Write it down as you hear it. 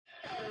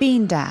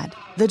Bean Dad,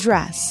 The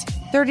Dress,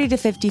 30 to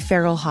 50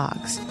 Feral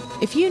Hogs.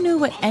 If you knew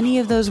what any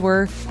of those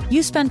were,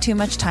 you spend too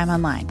much time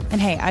online.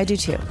 And hey, I do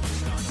too.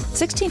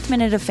 16th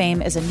Minute of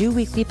Fame is a new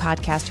weekly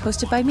podcast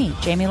hosted by me,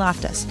 Jamie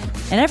Loftus.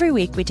 And every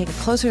week we take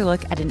a closer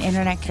look at an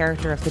internet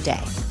character of the day.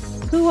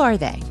 Who are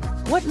they?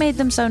 What made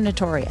them so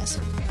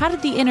notorious? How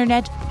did the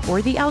internet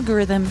or the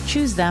algorithm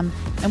choose them?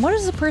 And what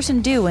does a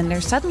person do when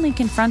they're suddenly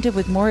confronted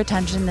with more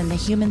attention than the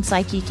human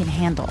psyche can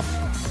handle?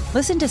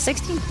 Listen to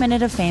 16th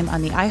Minute of Fame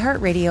on the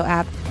iHeartRadio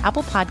app,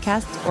 Apple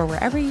Podcasts, or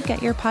wherever you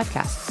get your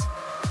podcasts.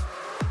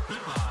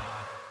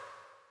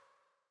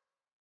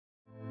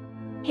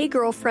 Hey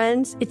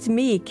girlfriends, it's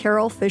me,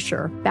 Carol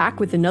Fisher, back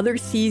with another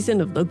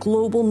season of the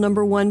global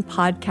 #1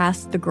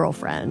 podcast, The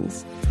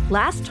Girlfriends.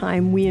 Last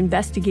time, we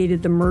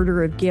investigated the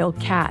murder of Gail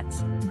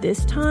Katz.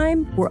 This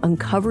time, we're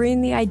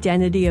uncovering the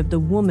identity of the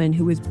woman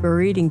who was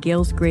buried in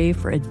Gail's grave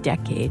for a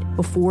decade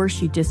before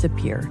she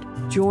disappeared.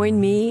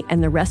 Join me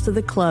and the rest of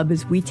the club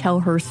as we tell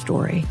her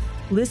story.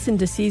 Listen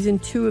to Season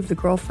 2 of The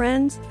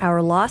Girlfriends,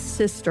 Our Lost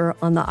Sister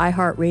on the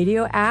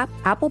iHeartRadio app,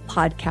 Apple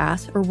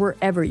Podcasts, or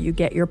wherever you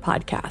get your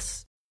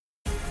podcasts.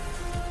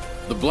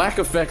 The Black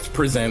Effect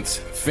presents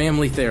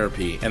Family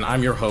Therapy, and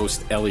I'm your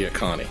host, Elliot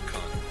Connie.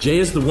 Jay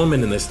is the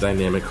woman in this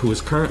dynamic who is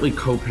currently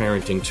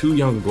co-parenting 2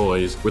 young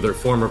boys with her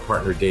former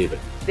partner, David.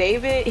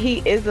 David, he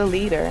is a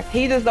leader.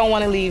 He just don't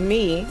want to leave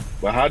me.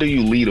 But how do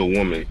you lead a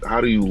woman?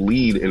 How do you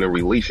lead in a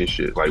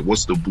relationship? Like,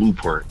 what's the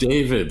blueprint?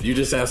 David, you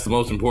just asked the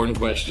most important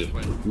question.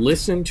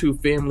 Listen to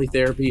Family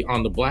Therapy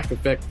on the Black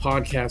Effect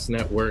Podcast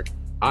Network,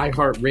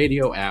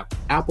 iHeartRadio app,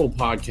 Apple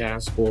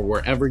Podcasts, or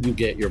wherever you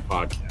get your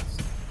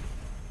podcasts.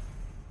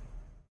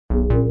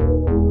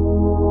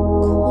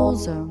 Cool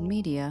Zone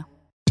Media.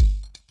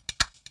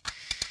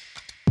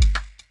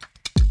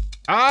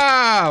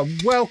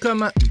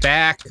 Welcome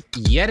back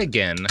yet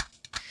again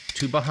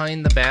to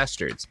Behind the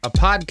Bastards, a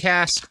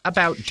podcast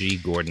about G.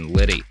 Gordon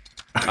Liddy.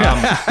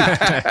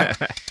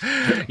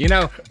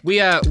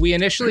 We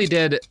initially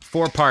did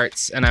 4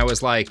 parts, and I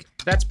was like,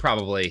 that's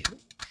probably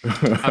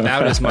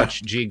about as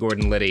much G.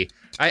 Gordon Liddy.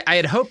 I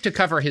had hoped to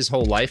cover his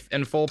whole life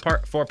in 4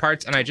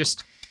 parts, and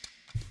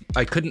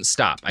I couldn't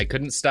stop. I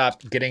couldn't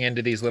stop getting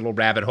into these little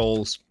rabbit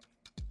holes,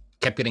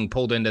 kept getting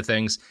pulled into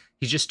things.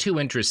 He's just too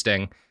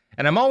interesting.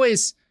 And I'm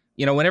always,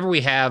 whenever we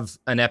have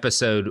an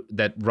episode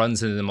that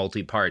runs into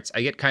multi-parts,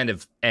 I get kind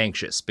of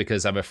anxious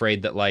because I'm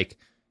afraid that,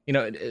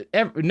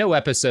 no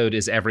episode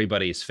is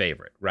everybody's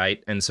favorite,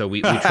 right? And so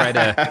we try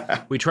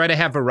to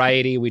have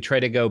variety. We try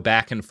to go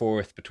back and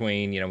forth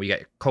between, we got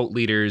cult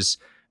leaders,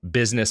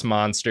 business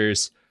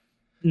monsters,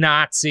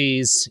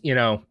 Nazis,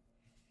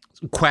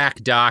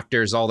 quack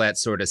doctors, all that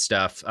sort of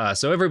stuff.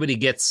 So everybody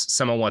gets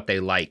some of what they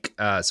like.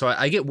 So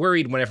I get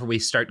worried whenever we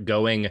start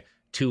going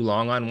too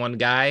long on one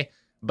guy.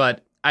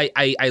 But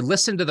I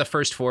listened to the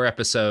first 4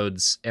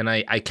 episodes, and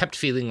I kept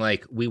feeling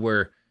like we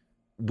were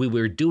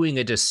doing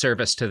a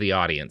disservice to the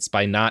audience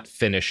by not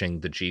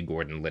finishing the G.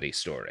 Gordon Liddy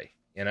story.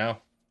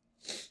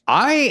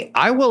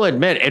 I will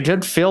admit, it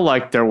did feel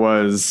like there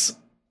was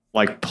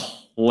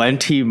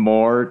plenty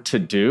more to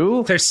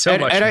do. There't so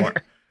much more.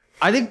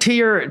 I think to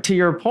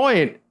your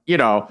point,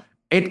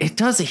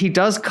 he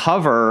does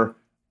cover.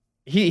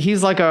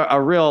 He's like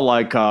a real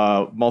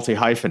multi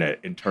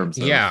hyphenate in terms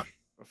of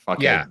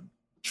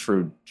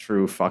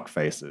true fuck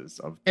faces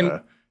of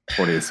the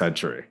 20th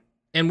century.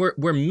 And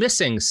we're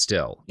missing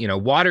still.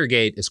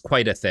 Watergate is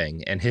quite a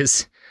thing, and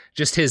his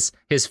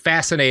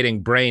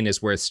fascinating brain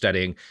is worth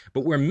studying.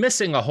 But we're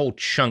missing a whole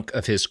chunk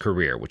of his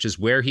career, which is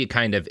where he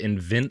kind of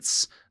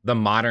invents the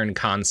modern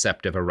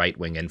concept of a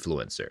right-wing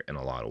influencer in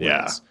a lot of ways.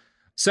 Yeah.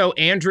 So,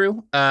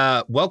 Andrew,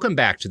 welcome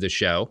back to the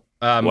show.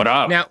 What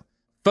up? Now,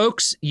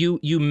 folks,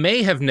 you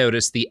may have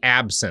noticed the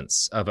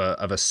absence of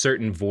a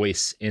certain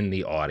voice in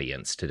the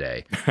audience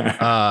today.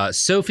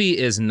 Sophie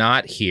is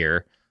not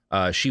here.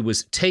 She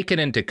was taken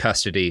into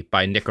custody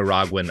by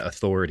Nicaraguan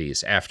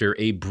authorities after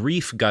a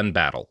brief gun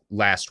battle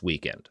last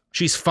weekend.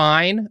 She's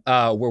fine.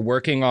 We're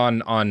working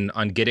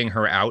on getting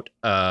her out.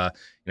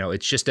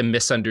 It's just a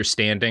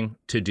misunderstanding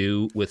to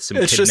do with some.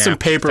 It's just some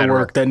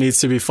paperwork that needs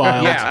to be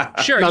filed.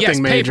 Yeah, sure. Nothing yes,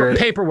 major.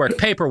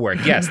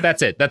 Paperwork. Yes,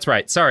 that's it. That's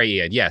right. Sorry,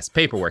 Ian. Yes,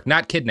 paperwork,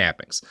 not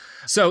kidnappings.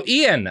 So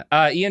Ian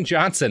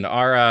Johnson,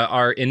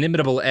 our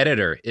inimitable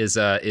editor, is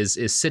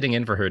sitting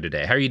in for her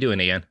today. How are you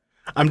doing, Ian?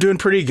 I'm doing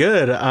pretty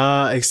good.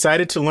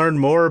 Excited to learn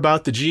more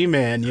about the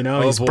G-Man.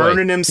 He's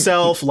burning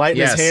himself,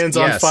 lighting his hands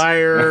on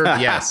fire.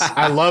 Yes.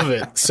 I love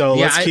it. So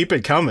let's keep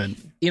it coming.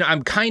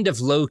 I'm kind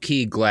of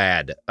low-key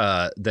glad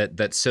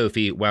that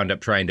Sophie wound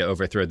up trying to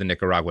overthrow the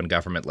Nicaraguan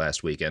government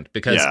last weekend,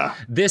 because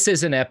this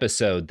is an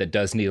episode that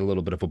does need a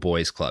little bit of a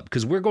boys' club,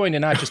 because we're going to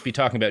not just be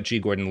talking about G.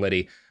 Gordon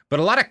Liddy,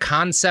 but a lot of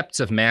concepts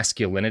of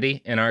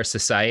masculinity in our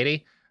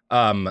society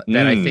that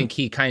I think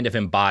he kind of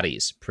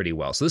embodies pretty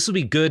well. So this will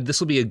be good. This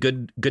will be a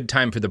good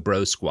time for the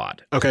bro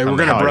squad. Okay, we're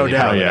gonna bro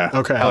down.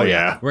 Okay, hell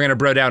yeah, we're gonna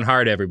bro down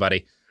hard,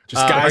 everybody.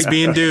 Just guys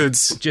being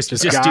dudes. Just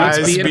dudes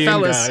being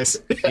fellas.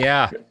 Guys.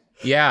 Yeah.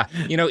 Yeah.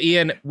 You know,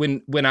 Ian,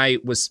 when I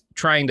was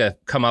trying to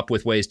come up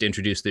with ways to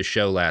introduce this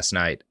show last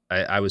night,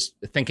 I was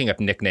thinking up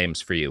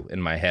nicknames for you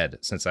in my head,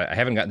 since I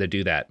haven't gotten to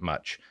do that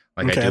much.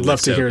 Like okay, I do I'd love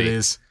to Soapy. hear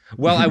these.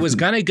 Well, I was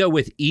going to go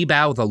with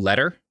Ebow the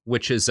Letter,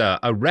 which is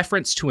a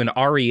reference to an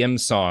REM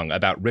song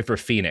about River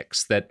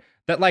Phoenix that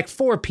like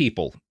 4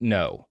 people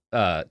know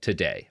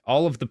today.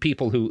 All of the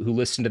people who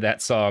listened to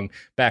that song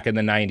back in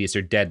the 90s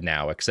are dead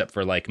now, except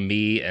for like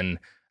me and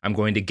I'm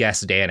going to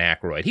guess Dan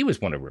Aykroyd. He was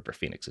one of River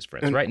Phoenix's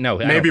friends, right? No,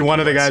 maybe one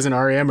of the guys in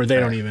REM, or they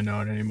don't even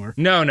know it anymore.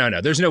 No.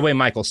 There's no way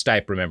Michael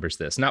Stipe remembers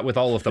this. Not with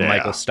all of the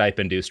Michael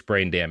Stipe-induced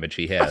brain damage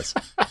he has.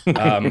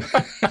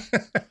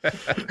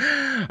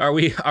 Are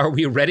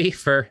we ready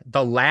for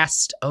the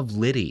last of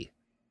Liddy?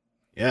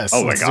 Yes.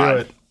 Oh my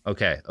God.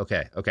 Okay.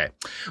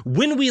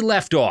 When we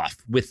left off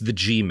with the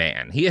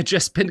G-Man, he had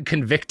just been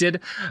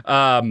convicted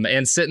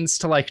and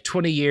sentenced to like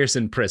 20 years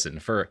in prison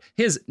for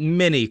his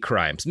many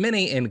crimes,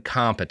 many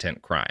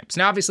incompetent crimes.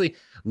 Now, obviously,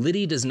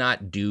 Liddy does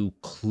not do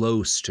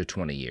close to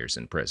 20 years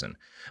in prison,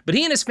 but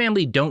he and his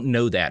family don't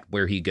know that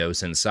where he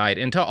goes inside.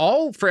 And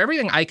for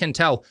everything I can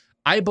tell,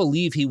 I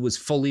believe he was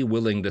fully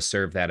willing to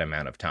serve that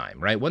amount of time,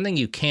 right? One thing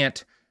you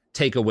can't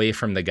take away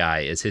from the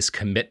guy is his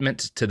commitment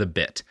to the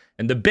bit.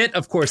 And the bit,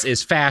 of course,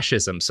 is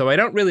fascism. So I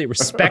don't really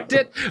respect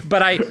it,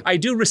 but I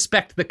do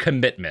respect the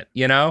commitment,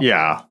 you know?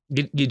 Yeah.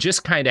 You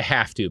just kind of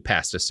have to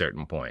past a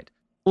certain point.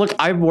 Look,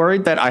 I'm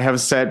worried that I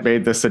have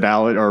made this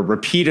analogy or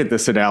repeated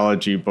this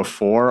analogy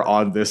before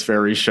on this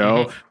very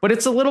show, but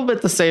it's a little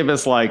bit the same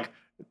as like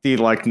the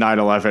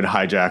 9/11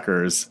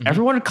 hijackers.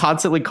 Everyone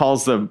constantly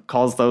calls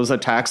those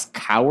attacks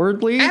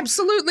cowardly.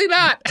 Absolutely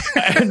not.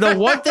 And the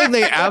one thing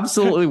they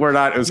absolutely were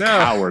not is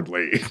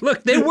cowardly.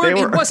 Look, they weren't.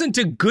 It wasn't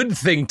a good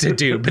thing to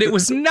do, but it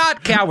was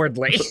not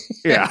cowardly.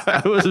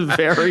 Yeah, it was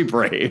very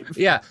brave.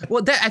 Yeah.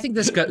 Well, I think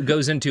this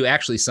goes into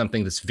actually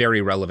something that's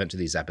very relevant to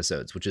these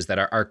episodes, which is that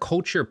our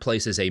culture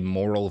places a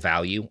moral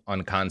value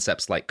on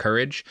concepts like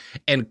courage,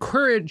 and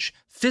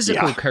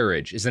physical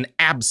courage is an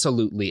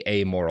absolutely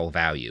amoral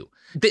value.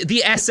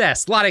 The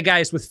SS, a lot of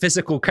guys with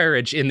physical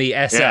courage in the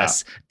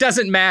SS,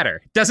 doesn't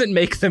matter, doesn't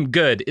make them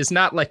good, is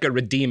not like a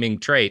redeeming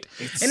trait.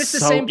 And it's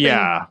the same thing.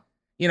 Yeah.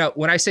 You know,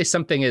 when I say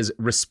something is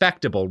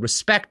respectable,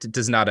 respect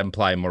does not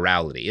imply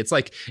morality. It's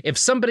like if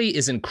somebody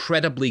is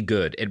incredibly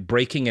good at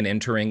breaking and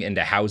entering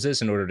into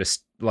houses in order to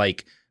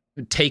like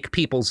take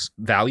people's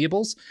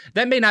valuables,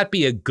 that may not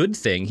be a good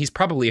thing. He's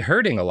probably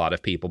hurting a lot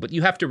of people, but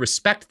you have to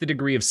respect the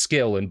degree of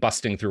skill in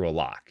busting through a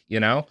lock, you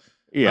know?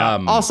 Yeah.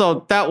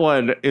 Also, that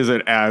one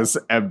isn't as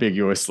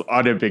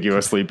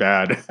unambiguously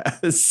bad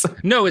as.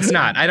 No, it's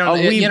not. I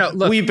don't.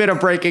 Look, we've been a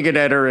breaking and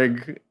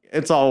entering.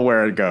 It's all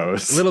where it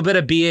goes. A little bit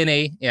of B and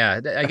E. Yeah,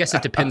 I guess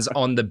it depends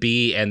on the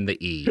B and the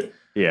E.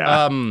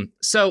 Yeah.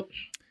 So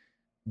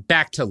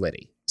back to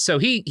Liddy. So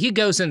he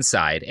goes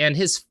inside, and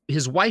his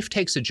wife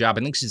takes a job.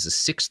 I think she's a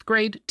 6th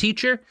grade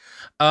teacher,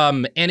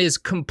 and is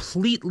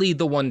completely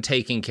the one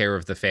taking care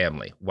of the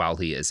family while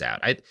he is out.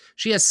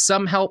 She has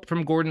some help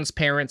from Gordon's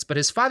parents, but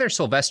his father,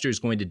 Sylvester, is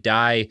going to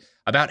die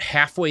about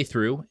halfway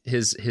through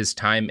his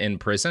time in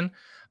prison,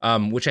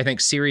 which I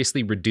think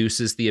seriously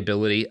reduces the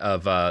ability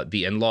of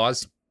the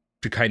in-laws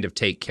to kind of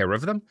take care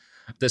of them.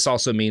 This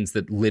also means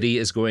that Liddy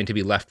is going to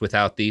be left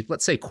without the,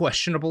 let's say,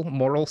 questionable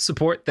moral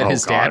support that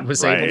his dad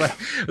was able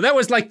to. That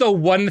was like the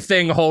one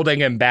thing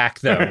holding him back,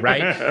 though,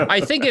 right?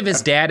 I think if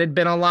his dad had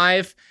been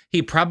alive,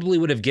 he probably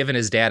would have given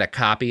his dad a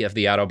copy of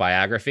the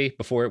autobiography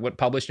before it went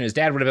published, and his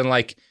dad would have been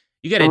like,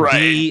 you got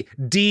to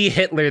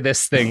de-Hitler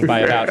this thing by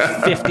about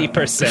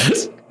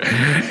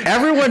 50%.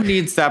 Everyone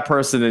needs that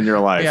person in your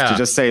life to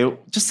just say,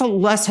 just a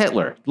less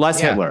Hitler,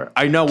 Hitler.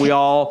 I know we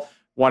all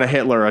want a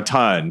Hitler a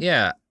ton.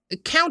 Yeah.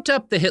 Count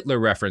up the Hitler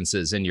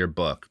references in your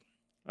book.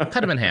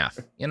 Cut them in half.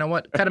 You know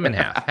what? Cut them in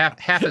half.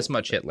 Half as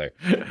much Hitler.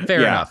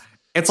 Fair enough.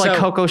 It's like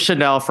Coco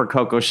Chanel for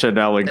Coco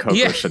Chanel and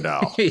Coco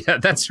Chanel. Yeah,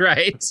 that's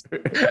right.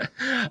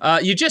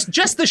 You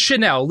just the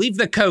Chanel. Leave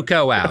the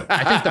Coco out.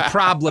 I think the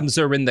problems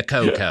are in the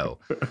Coco.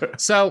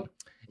 So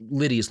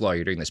Liddy's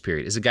lawyer during this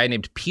period is a guy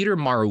named Peter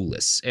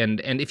Maroulis.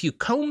 And if you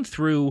comb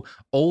through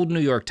old New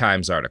York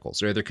Times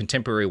articles or their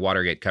contemporary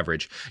Watergate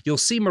coverage, you'll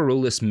see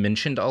Maroulis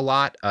mentioned a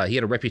lot. He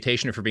had a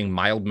reputation for being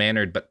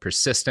mild-mannered but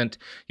persistent.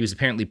 He was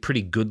apparently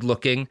pretty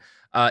good-looking.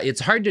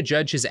 It's hard to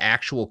judge his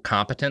actual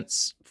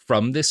competence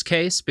from this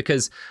case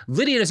because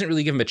Liddy doesn't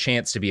really give him a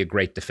chance to be a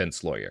great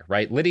defense lawyer,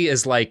 right? Liddy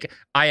is like,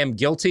 I am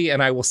guilty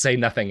and I will say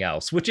nothing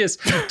else, which is,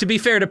 to be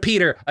fair to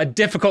Peter, a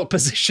difficult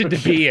position to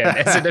be in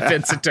as a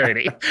defense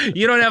attorney.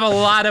 You don't have a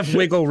lot of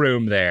wiggle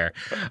room there.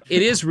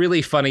 It is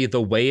really funny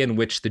the way in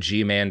which the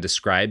G-Man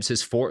describes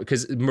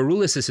because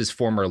Maroulis is his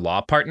former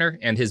law partner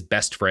and his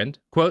best friend,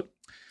 quote,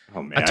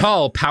 "Oh, man. A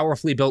tall,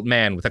 powerfully built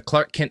man with a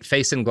Clark Kent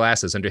face and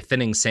glasses under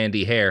thinning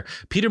sandy hair,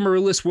 Peter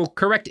Maroulis will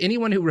correct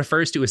anyone who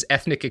refers to his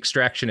ethnic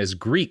extraction as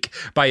Greek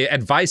by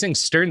advising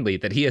sternly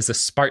that he is a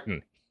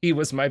Spartan. He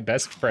was my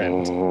best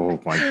friend."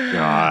 Oh, my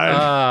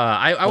God.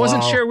 I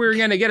wasn't sure we were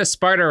going to get a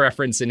Sparta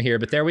reference in here,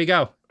 but there we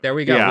go.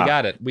 We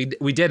got it.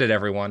 We did it,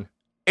 everyone.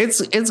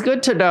 it's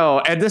good to know.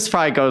 And this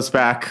probably goes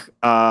back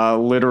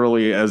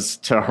literally as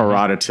to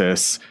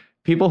Herodotus.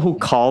 People who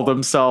call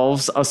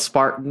themselves a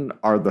Spartan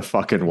are the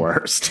fucking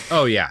worst.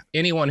 Oh, yeah.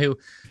 Anyone who,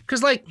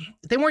 because like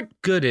they weren't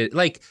good at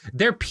like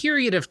their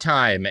period of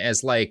time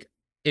as like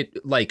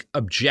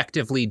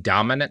objectively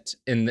dominant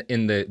in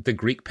the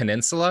Greek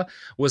peninsula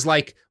was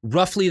like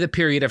roughly the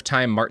period of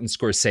time Martin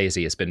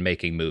Scorsese has been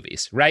making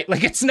movies, right?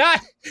 Like it's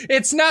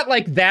not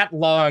like that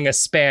long a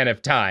span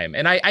of time.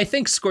 And I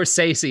think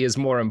Scorsese is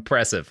more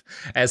impressive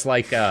as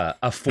like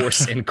a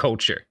force in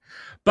culture.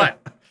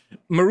 But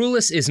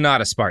Maroulis is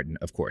not a Spartan,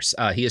 of course.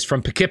 He is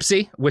from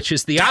Poughkeepsie, which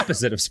is the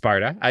opposite of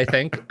Sparta, I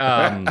think.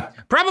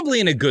 Probably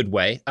in a good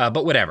way,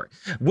 but whatever.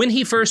 When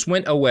he first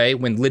went away,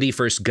 when Liddy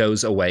first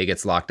goes away,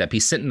 gets locked up,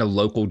 he's sent in a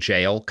local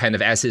jail, kind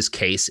of as his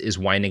case is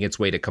winding its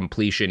way to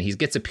completion. He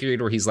gets a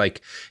period where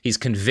he's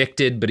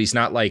convicted, but he's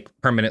not like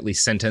permanently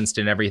sentenced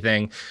and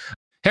everything.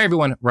 Hey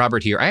everyone,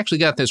 Robert here. I actually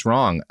got this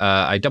wrong.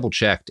 I double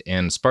checked,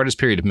 and Sparta's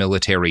period of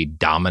military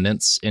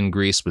dominance in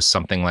Greece was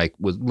a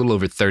little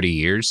over 30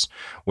 years,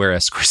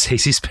 whereas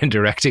Scorsese's been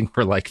directing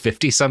for like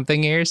 50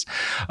 something years.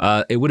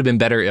 It would have been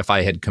better if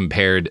I had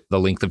compared the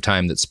length of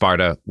time that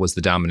Sparta was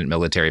the dominant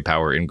military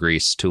power in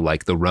Greece to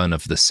like the run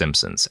of The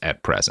Simpsons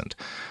at present.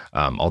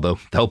 Although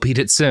they'll beat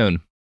it soon.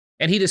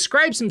 And he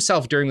describes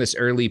himself during this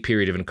early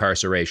period of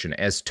incarceration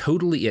as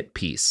totally at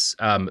peace,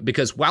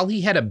 because while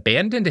he had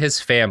abandoned his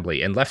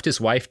family and left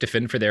his wife to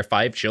fend for their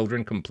 5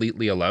 children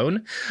completely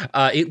alone,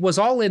 it was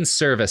all in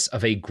service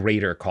of a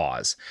greater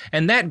cause.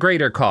 And that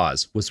greater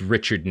cause was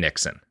Richard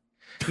Nixon.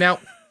 Now,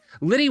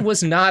 Liddy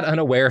was not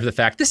unaware of the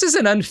fact this is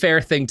an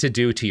unfair thing to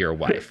do to your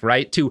wife,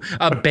 right? To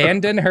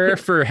abandon her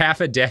for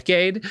half a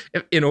decade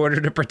in order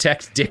to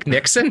protect Dick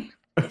Nixon.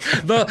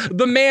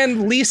 The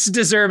man least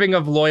deserving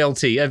of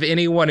loyalty of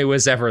anyone who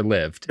has ever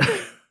lived.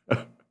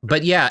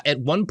 But yeah, at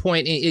one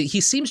point, he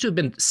seems to have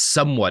been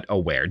somewhat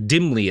aware,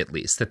 dimly at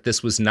least, that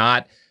this was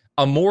not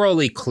a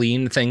morally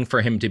clean thing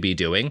for him to be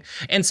doing.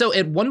 And so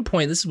at one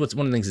point, this is what's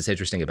one of the things that's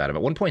interesting about him.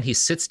 At one point, he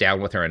sits down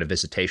with her on a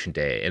visitation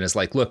day and is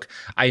like, look,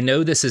 I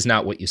know this is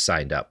not what you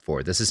signed up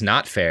for. This is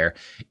not fair.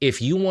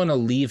 If you want to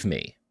leave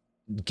me,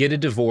 get a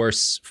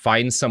divorce,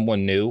 find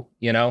someone new,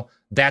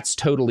 that's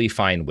totally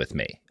fine with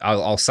me.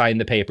 I'll sign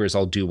the papers.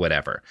 I'll do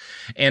whatever.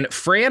 And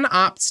Fran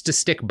opts to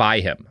stick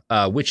by him,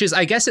 which is,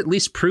 I guess, at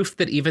least proof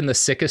that even the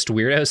sickest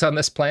weirdos on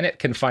this planet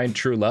can find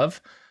true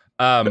love.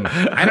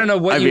 I don't know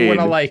what you want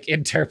to like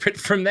interpret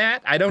from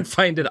that. I don't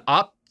find it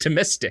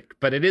optimistic,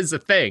 but it is a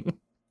thing.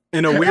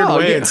 In a weird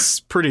way, it's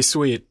pretty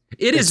sweet.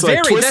 It's very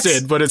like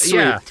twisted, but it's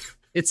sweet. Yeah,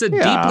 it's a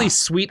deeply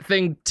sweet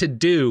thing to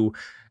do.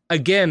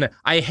 Again,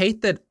 I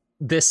hate that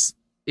this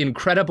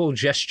incredible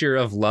gesture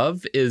of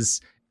love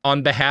is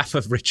on behalf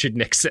of Richard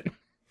Nixon.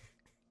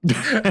 Or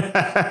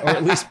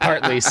at least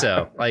partly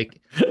so.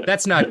 Like,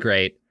 that's not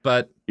great,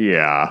 but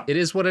yeah, it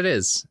is what it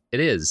is.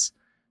 It is.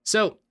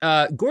 So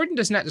Gordon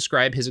does not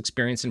describe his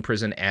experience in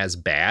prison as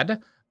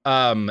bad.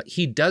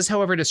 He does,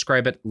 however,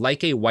 describe it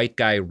like a white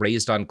guy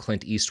raised on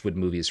Clint Eastwood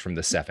movies from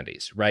the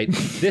 70s, right?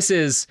 This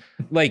is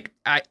like,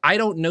 I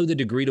don't know the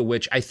degree to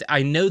which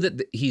I know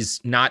that he's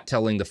not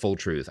telling the full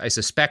truth. I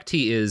suspect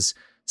he is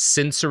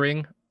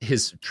censoring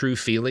his true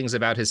feelings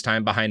about his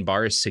time behind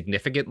bars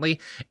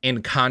significantly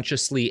and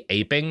consciously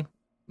aping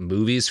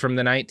movies from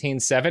the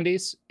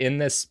 1970s in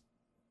this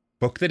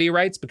book that he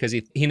writes because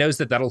he knows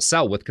that that'll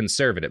sell with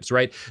conservatives,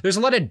 right? There's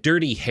a lot of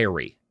Dirty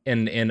Harry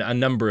in a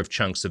number of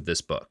chunks of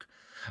this book.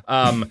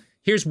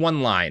 Here's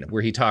one line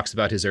where he talks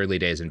about his early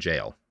days in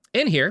jail.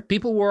 In here,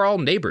 people were all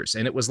neighbors,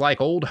 and it was like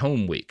old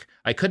home week.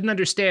 I couldn't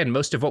understand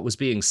most of what was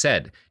being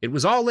said. It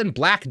was all in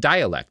black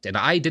dialect, and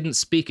I didn't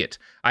speak it.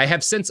 I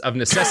have since, of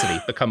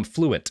necessity, become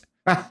fluent.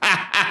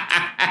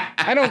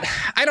 I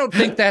don't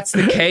think that's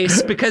the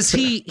case because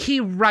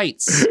he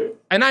writes,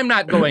 and I'm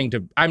not going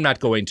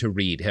to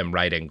read him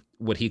writing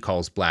what he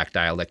calls black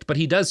dialect, but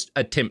he does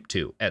attempt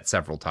to at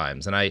several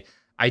times, and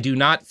I do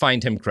not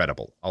find him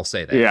credible. I'll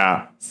say that.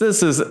 Yeah,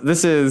 this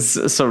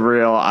is some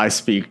real I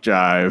speak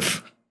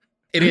jive.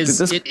 It is.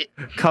 Did this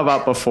come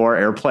out before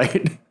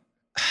Airplane?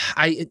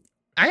 I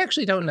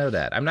actually don't know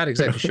that. I'm not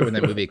exactly sure when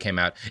that movie came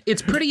out.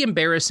 It's pretty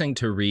embarrassing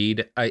to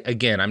read.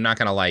 Again, I'm not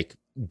going to like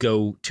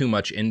go too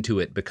much into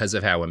it because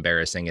of how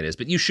embarrassing it is.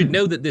 But you should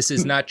know that this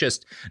is not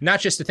just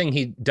a thing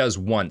he does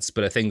once,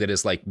 but a thing that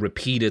is like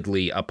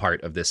repeatedly a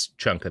part of this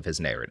chunk of his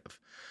narrative.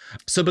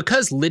 So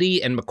because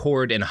Liddy and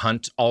McCord and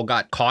Hunt all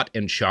got caught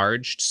and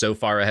charged so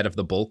far ahead of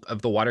the bulk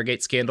of the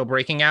Watergate scandal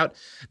breaking out,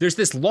 there's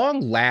this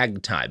long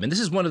lag time. And this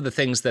is one of the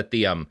things that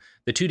the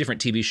 2 different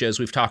TV shows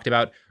we've talked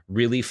about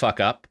really fuck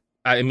up.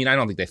 I mean, I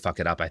don't think they fuck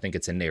it up. I think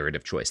it's a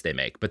narrative choice they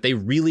make. But they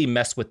really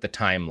mess with the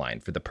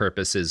timeline for the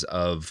purposes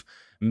of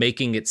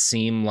making it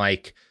seem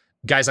like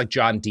guys like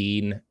John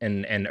Dean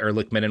and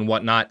Ehrlichman and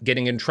whatnot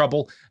getting in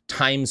trouble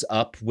time's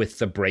up with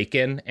the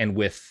break-in and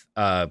with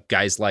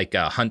guys like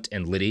Hunt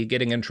and Liddy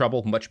getting in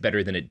trouble much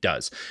better than it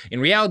does. In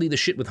reality, the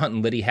shit with Hunt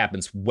and Liddy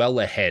happens well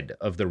ahead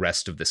of the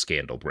rest of the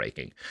scandal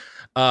breaking.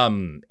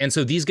 And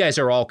so these guys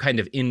are all kind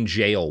of in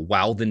jail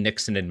while the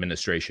Nixon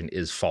administration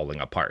is falling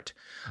apart.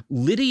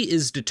 Liddy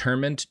is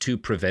determined to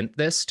prevent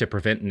this, to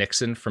prevent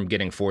Nixon from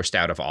getting forced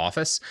out of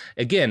office.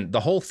 Again,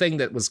 the whole thing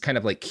that was kind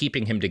of like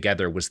keeping him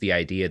together was the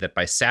idea that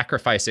by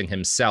sacrificing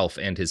himself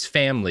and his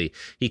family,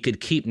 he could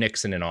keep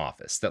Nixon in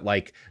office, that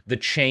like the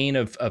chain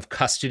of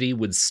custody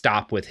would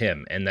stop with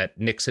him and that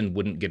Nixon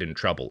wouldn't get in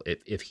trouble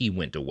if he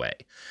went away.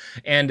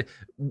 And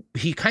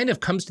he kind of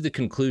comes to the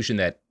conclusion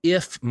that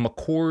if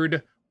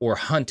McCord or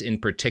Hunt in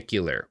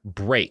particular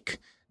break,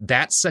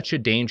 that's such a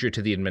danger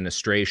to the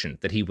administration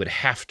that he would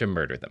have to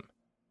murder them,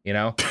 you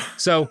know?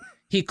 So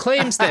he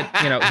claims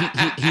that, you know,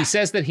 he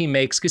says that he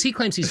makes, because he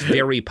claims he's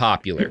very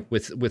popular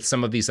with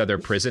some of these other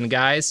prison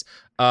guys.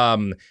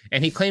 And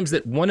he claims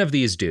that one of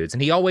these dudes,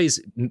 and he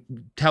always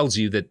tells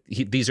you that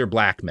these are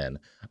black men,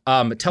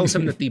 tells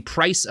him that the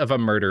price of a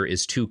murder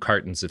is 2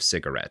 cartons of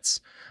cigarettes.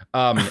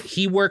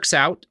 He works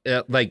out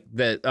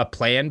a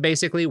plan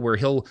basically where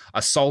he'll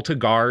assault a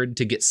guard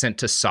to get sent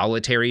to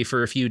solitary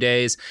for a few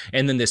days.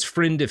 And then this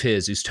friend of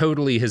his, who's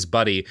totally his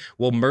buddy,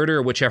 will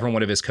murder whichever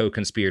one of his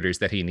co-conspirators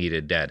that he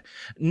needed dead.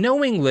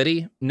 Knowing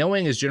Liddy,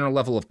 knowing his general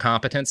level of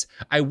competence,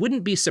 I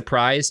wouldn't be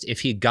surprised if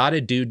he got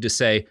a dude to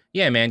say,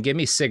 yeah, man, give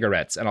me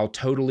cigarettes and I'll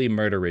totally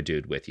murder a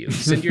dude with you.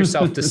 Send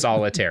yourself to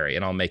solitary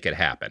and I'll make it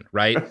happen,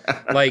 right?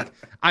 Like,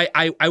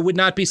 I would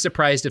not be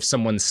surprised if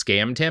someone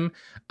scammed him.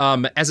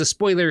 As a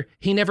spoiler,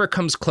 he never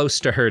comes close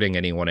to hurting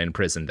anyone in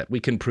prison that we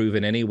can prove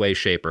in any way,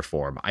 shape, or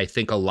form. I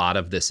think a lot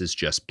of this is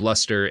just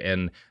bluster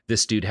and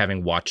this dude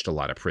having watched a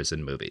lot of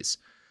prison movies.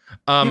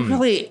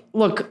 Really,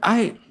 look,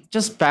 I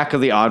just back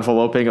of the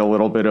enveloping a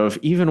little bit of,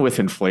 even with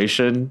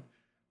inflation,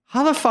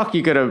 how the fuck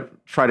you gonna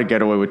try to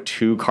get away with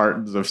 2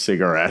 cartons of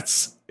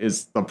cigarettes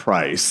is the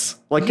price?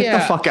 Like, get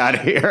the fuck out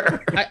of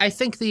here. I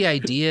think the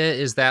idea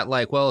is that,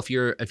 like, well, if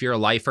you're a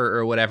lifer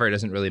or whatever, it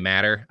doesn't really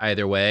matter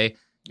either way.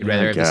 You'd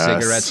rather have the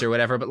cigarettes or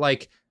whatever. But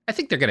like, I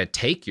think they're going to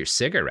take your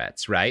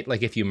cigarettes, right?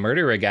 Like if you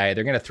murder a guy,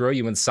 they're going to throw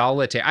you in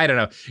solitary. I don't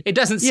know. It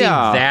doesn't seem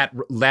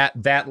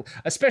that,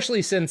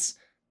 especially since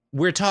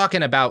we're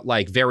talking about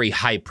like very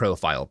high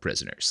profile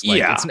prisoners.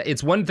 Like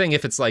it's one thing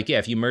if it's like,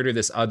 if you murder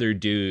this other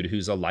dude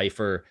who's a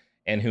lifer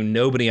and who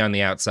nobody on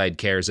the outside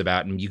cares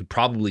about, and you could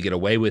probably get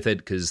away with it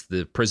because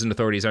the prison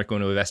authorities aren't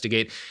going to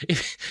investigate.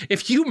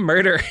 If you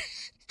murder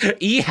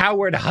E.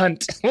 Howard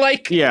Hunt,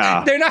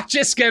 they're not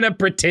just gonna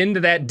pretend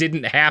that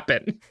didn't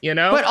happen, you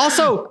know? But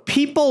also,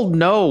 people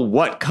know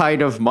what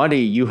kind of money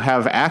you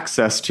have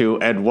access to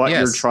and what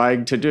you're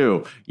trying to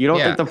do. You don't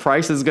think the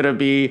price is gonna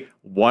be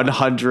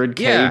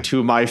 $100K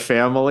to my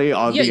family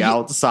on the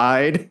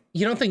outside?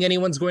 You don't think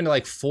anyone's going to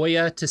like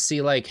FOIA to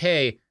see like,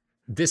 hey,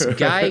 this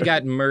guy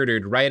got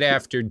murdered right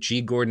after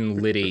G.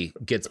 Gordon Liddy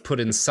gets put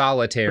in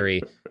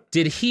solitary.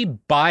 Did he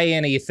buy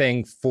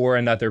anything for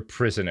another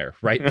prisoner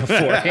right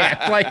beforehand?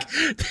 Like,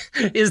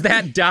 is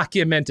that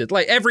documented?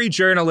 Like, every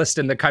journalist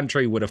in the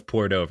country would have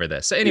poured over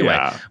this. So anyway,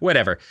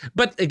 whatever.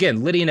 But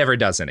again, Liddy never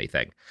does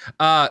anything.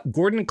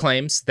 Gordon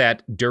claims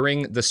that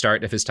during the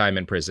start of his time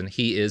in prison,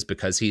 he is,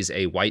 because he's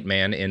a white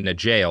man in a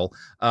jail,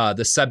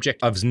 the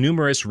subject of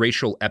numerous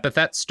racial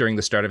epithets during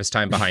the start of his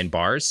time behind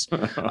bars.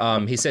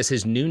 He says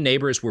his new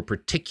neighbors were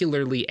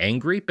particularly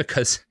angry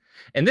because,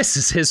 and this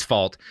is his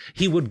fault,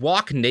 he would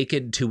walk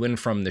naked to and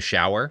from the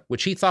shower,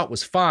 which he thought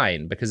was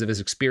fine because of his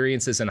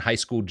experiences in high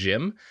school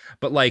gym.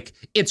 But like,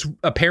 it's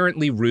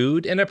apparently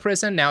rude in a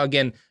prison. Now,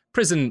 again,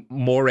 prison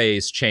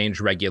mores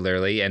change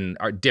regularly and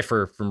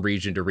differ from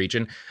region to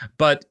region.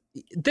 But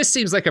this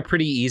seems like a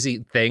pretty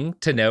easy thing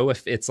to know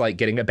if it's like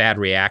getting a bad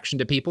reaction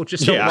to people.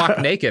 Just don't walk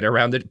naked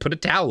around it. Put a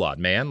towel on,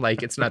 man.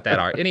 Like, it's not that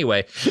hard.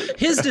 Anyway,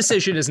 his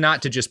decision is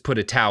not to just put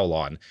a towel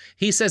on.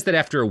 He says that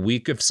after a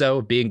week of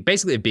so being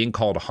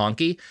called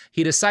honky,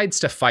 he decides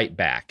to fight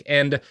back.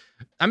 And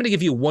I'm going to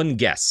give you one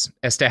guess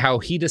as to how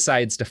he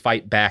decides to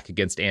fight back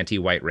against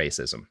anti-white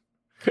racism.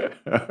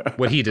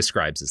 What he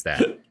describes as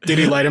that. Did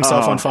he light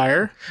himself on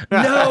fire?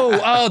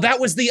 No. Oh, that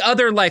was the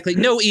other likely.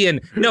 No,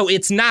 Ian. No,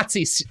 it's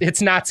Nazi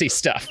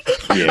stuff.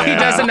 He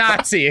does a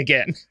Nazi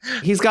again.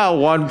 He's got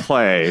one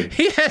play,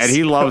 and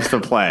he loves to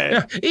play.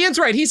 Ian's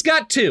right. He's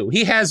got 2.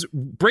 He has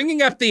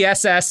bringing up the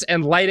SS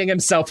and lighting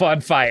himself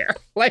on fire.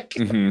 Like,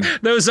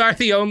 those are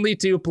the only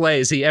 2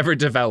 plays he ever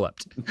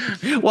developed.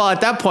 Well, at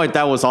that point,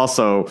 that was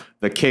also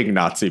the king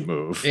Nazi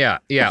move. Yeah.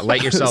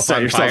 Light yourself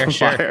on fire.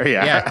 Sure.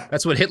 Yeah.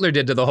 That's what Hitler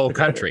did to the whole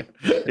country.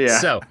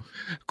 So,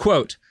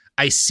 quote,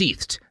 I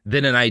seethed.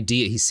 Then an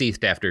idea, he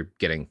seethed after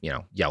getting,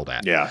 yelled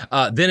at.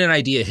 Then an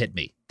idea hit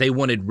me. They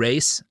wanted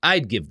race.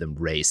 I'd give them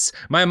race.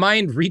 My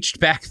mind reached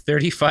back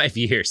 35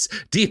 years,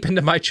 deep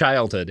into my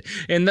childhood.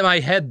 In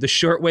my head, the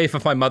shortwave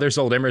of my mother's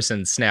old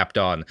Emerson snapped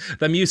on.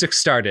 The music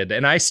started,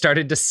 and I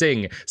started to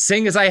sing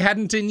as I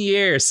hadn't in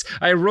years.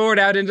 I roared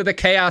out into the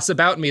chaos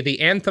about me, the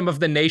anthem of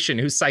the nation,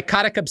 whose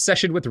psychotic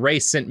obsession with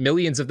race sent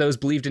millions of those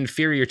believed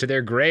inferior to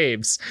their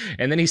graves.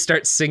 And then he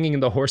starts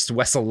singing The Horst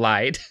Wessel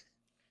Lied.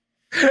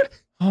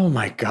 Oh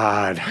my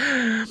God.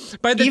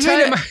 By the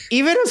time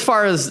even as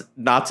far as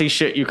Nazi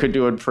shit you could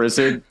do in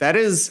prison, that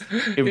is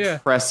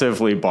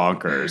impressively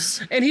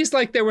bonkers. And he's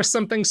like, there was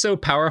something so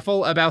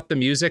powerful about the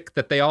music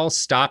that they all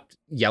stopped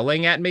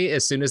yelling at me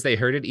as soon as they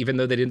heard it, even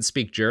though they didn't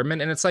speak German.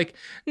 And it's like,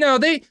 no,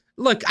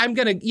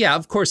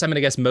 of course I'm going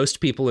to guess most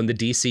people in the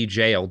DC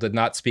jail did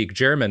not speak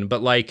German,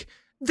 but like,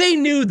 they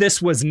knew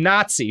this was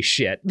Nazi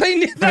shit. They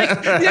knew, like,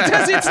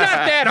 it's not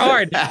that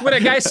hard when a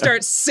guy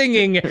starts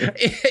singing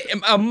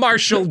a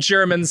martial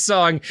German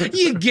song.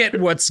 You get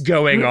what's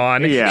going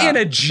on in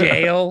a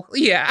jail.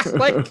 Yeah,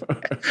 like.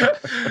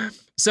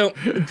 So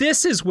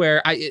this is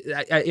where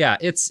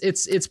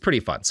it's pretty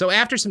fun. So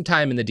after some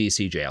time in the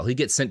DC jail, he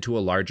gets sent to a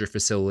larger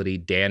facility,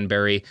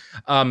 Danbury,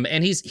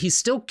 and he's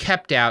still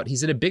kept out.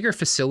 He's in a bigger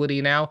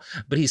facility now,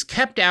 but he's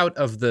kept out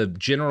of the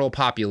general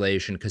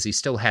population because he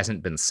still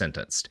hasn't been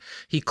sentenced.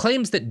 He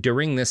claims that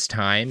during this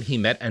time he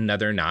met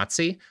another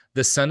Nazi,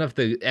 the son of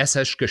the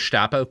SS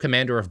Gestapo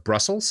commander of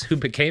Brussels, who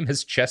became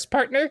his chess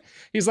partner.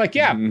 He's like,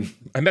 I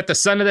met the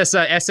son of this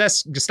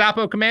SS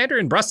Gestapo commander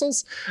in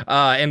Brussels,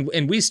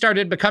 and we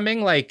started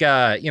becoming like,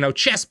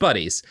 chess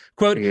buddies.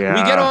 Quote, we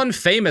get on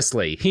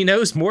famously. He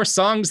knows more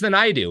songs than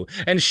I do,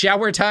 and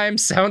shower time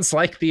sounds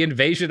like the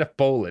invasion of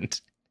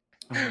Poland.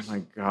 Oh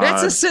my God.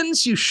 That's a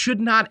sentence you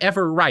should not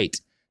ever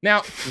write.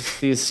 Now,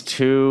 just these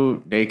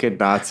two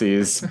naked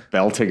Nazis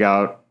belting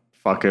out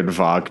fucking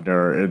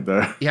Wagner in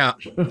the... Yeah.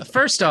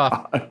 First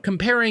off,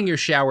 comparing your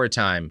shower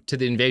time to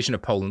the invasion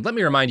of Poland, let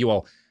me remind you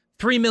all,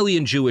 3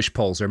 million Jewish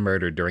Poles are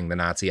murdered during the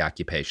Nazi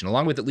occupation,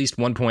 along with at least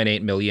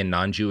 1.8 million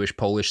non-Jewish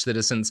Polish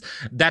citizens.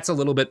 That's a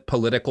little bit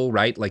political,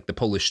 right? Like the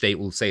Polish state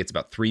will say it's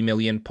about 3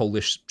 million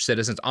Polish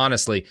citizens.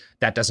 Honestly,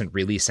 that doesn't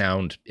really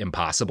sound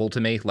impossible to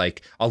me.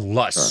 Like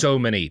so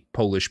many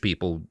Polish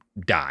people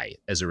die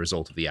as a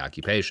result of the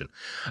occupation.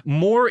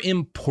 More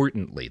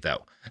importantly,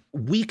 though,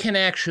 we can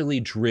actually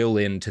drill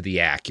into the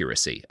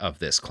accuracy of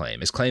this claim.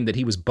 His claim that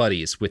he was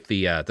buddies with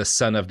the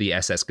son of the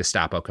SS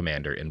Gestapo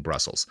commander in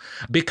Brussels.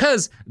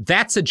 Because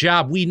that's a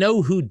job. We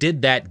know who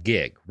did that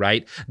gig,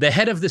 right? The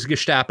head of this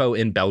Gestapo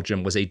in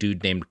Belgium was a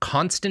dude named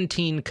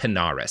Constantine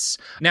Canaris.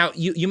 Now,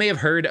 you may have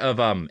heard of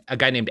a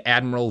guy named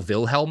Admiral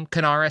Wilhelm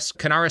Canaris.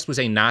 Canaris was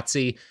a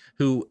Nazi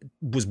who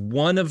was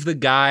one of the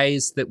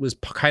guys that was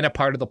kind of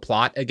part of the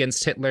plot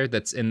against Hitler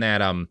that's in that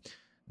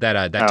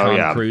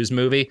Tom Cruise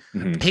movie.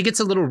 Mm-hmm. He gets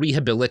a little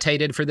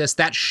rehabilitated for this.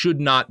 That should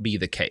not be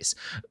the case.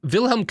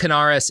 Wilhelm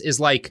Canaris is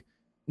like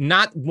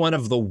not one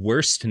of the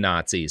worst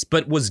Nazis,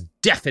 but was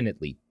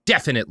definitely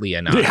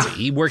a Nazi. Yeah.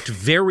 He worked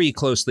very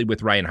closely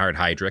with Reinhard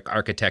Heydrich,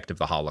 architect of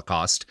the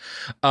Holocaust.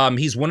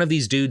 He's one of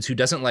these dudes who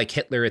doesn't like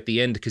Hitler at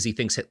the end because he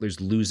thinks Hitler's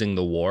losing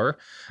the war.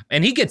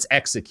 And he gets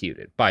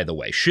executed, by the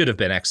way. Should have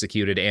been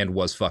executed and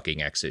was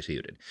fucking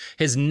executed.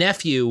 His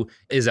nephew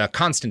is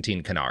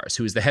Constantine Canaris,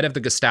 who is the head of the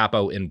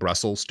Gestapo in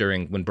Brussels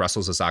when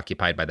Brussels is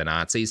occupied by the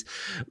Nazis.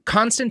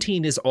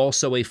 Constantine is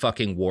also a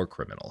fucking war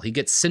criminal. He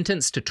gets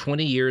sentenced to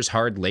 20 years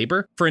hard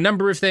labor for a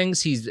number of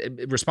things. He's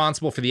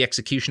responsible for the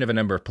execution of a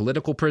number of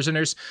political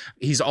prisoners.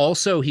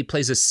 He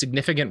plays a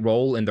significant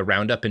role in the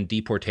roundup and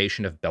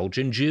deportation of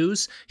Belgian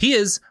Jews. He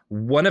is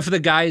one of the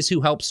guys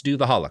who helps do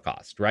the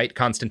Holocaust, right?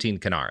 Constantine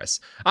Canaris.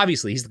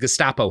 Obviously, he's the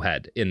Gestapo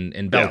head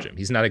in Belgium. Yeah.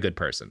 He's not a good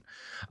person.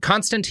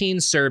 Constantine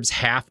serves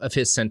half of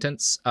his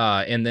sentence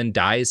and then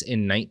dies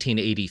in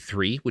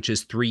 1983, which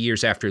is 3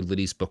 years after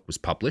Liddy's book was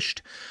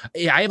published.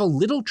 I have a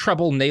little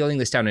trouble nailing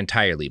this down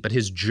entirely, but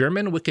his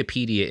German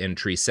Wikipedia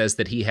entry says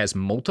that he has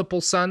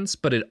multiple sons,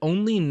 but it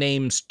only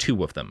names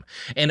 2 of them.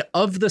 And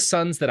of the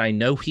sons that I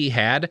know he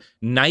had,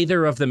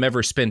 neither of them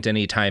ever spent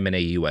any time in a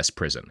U.S.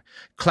 prison.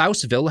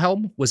 Klaus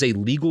Wilhelm was a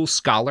legal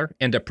scholar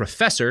and a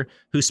professor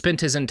who spent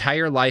his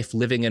entire life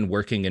living and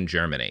working in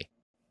Germany.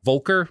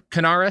 Volker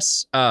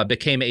Canaris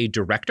became a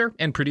director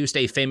and produced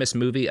a famous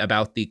movie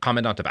about the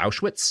Commandant of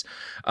Auschwitz.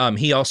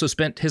 He also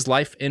spent his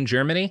life in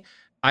Germany.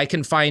 I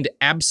can find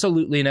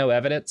absolutely no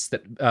evidence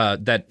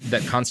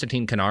that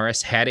Constantine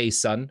Canaris had a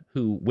son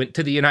who went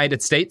to the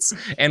United States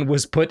and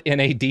was put in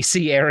a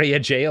DC area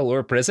jail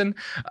or prison.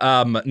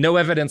 No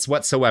evidence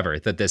whatsoever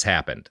that this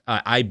happened.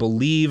 I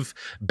believe,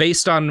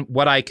 based on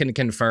what I can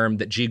confirm,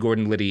 that G.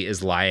 Gordon Liddy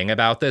is lying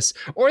about this,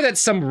 or that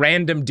some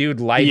random dude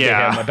lied to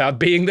him about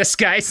being this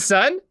guy's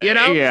son. You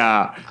know?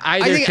 Yeah.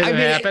 Either could have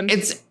happened.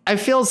 It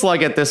feels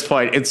like at this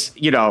point, it's,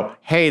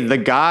 hey, the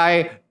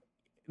guy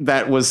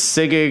that was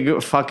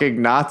singing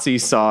fucking Nazi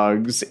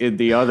songs in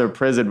the other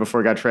prison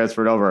before he got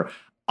transferred over,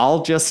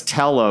 I'll just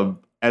tell him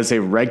as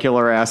a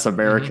regular ass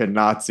American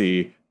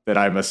Nazi that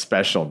I'm a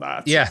special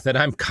Nazi. Yeah, that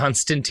I'm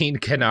Constantine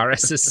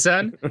Canaris'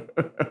 son.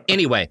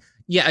 Anyway,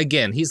 yeah,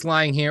 again, he's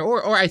lying here.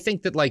 Or I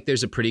think that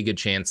there's a pretty good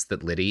chance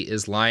that Liddy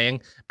is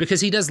lying, because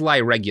he does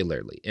lie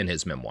regularly in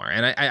his memoir.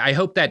 And I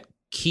hope that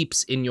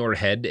keeps in your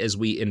head as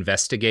we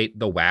investigate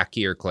the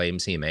wackier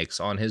claims he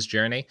makes on his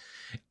journey.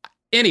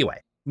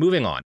 Anyway,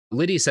 Moving on,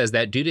 Liddy says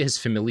that due to his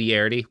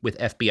familiarity with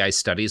FBI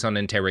studies on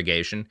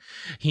interrogation,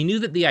 he knew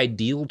that the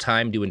ideal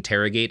time to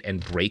interrogate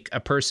and break a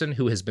person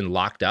who has been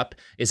locked up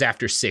is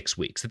after 6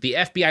 weeks. That the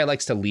FBI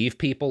likes to leave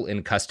people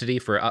in custody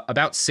for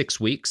about 6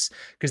 weeks,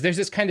 because there's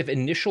this kind of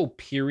initial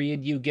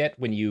period you get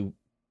when you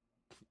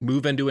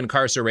move into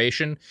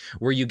incarceration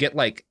where you get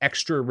like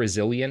extra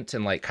resilient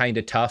and like kind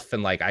of tough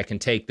and like, I can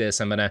take this,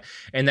 and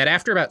that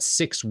after about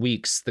 6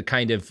 weeks, the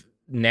kind of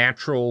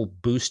natural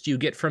boost you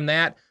get from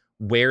that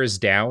wears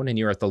down and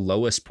you're at the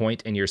lowest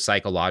point in your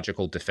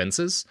psychological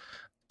defenses.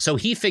 So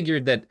he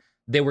figured that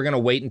they were going to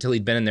wait until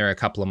he'd been in there a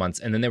couple of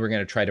months, and then they were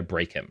going to try to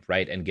break him,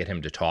 right? And get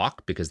him to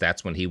talk, because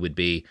that's when he would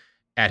be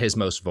at his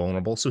most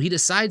vulnerable. So he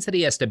decides that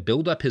he has to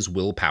build up his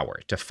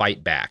willpower to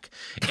fight back.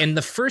 And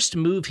the first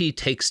move he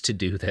takes to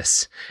do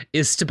this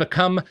is to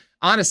become,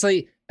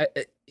 honestly,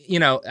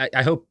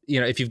 I hope,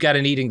 if you've got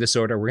an eating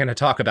disorder, we're going to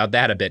talk about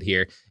that a bit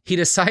here. He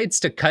decides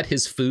to cut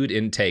his food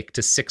intake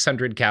to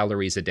 600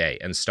 calories a day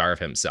and starve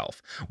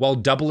himself while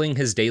doubling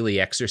his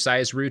daily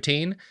exercise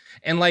routine.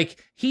 And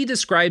like, he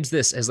describes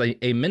this as like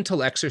a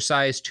mental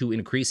exercise to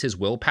increase his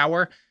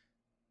willpower.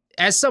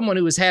 As someone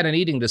who has had an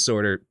eating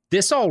disorder,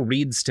 this all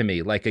reads to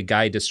me like a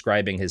guy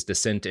describing his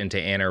descent into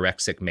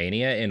anorexic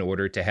mania in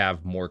order to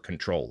have more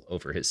control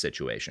over his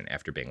situation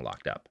after being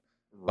locked up.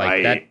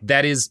 Like right.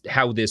 that is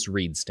how this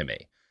reads to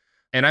me.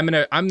 And I'm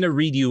gonna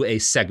read you a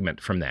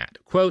segment from that.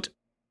 Quote,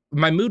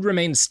 "My mood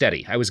remained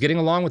steady. I was getting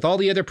along with all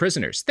the other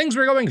prisoners. Things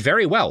were going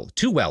very well.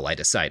 Too well, I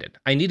decided.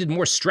 I needed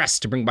more stress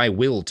to bring my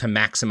will to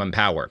maximum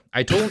power.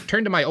 I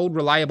turned to my old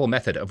reliable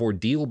method of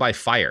ordeal by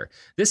fire.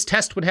 This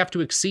test would have to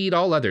exceed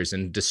all others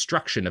in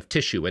destruction of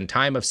tissue in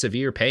time of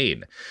severe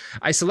pain.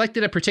 I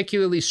selected a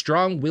particularly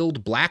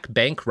strong-willed black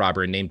bank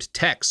robber named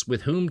Tex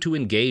with whom to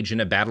engage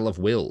in a battle of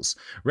wills.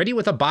 Ready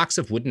with a box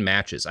of wooden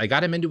matches, I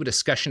got him into a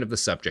discussion of the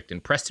subject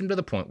and pressed him to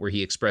the point where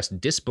he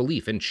expressed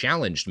disbelief and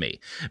challenged me.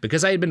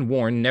 Because I had been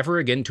warned never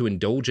again to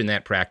indulge in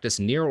that practice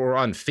near or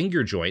on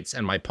finger joints,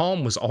 and my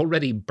palm was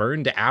already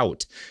burned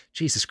out."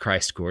 Jesus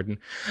Christ, Gordon.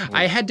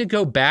 "I had to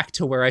go back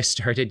to where I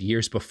started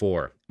years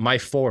before. My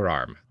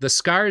forearm. The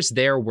scars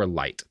there were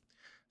light.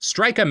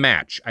 'Strike a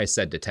match,' I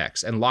said to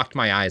Tex, and locked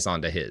my eyes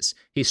onto his.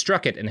 He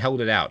struck it and held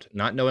it out,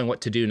 not knowing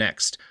what to do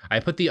next. I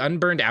put the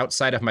unburned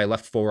outside of my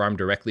left forearm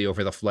directly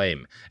over the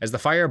flame. As the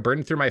fire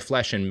burned through my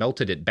flesh and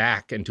melted it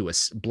back into a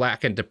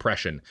blackened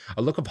depression,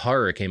 a look of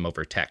horror came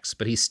over Tex,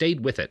 but he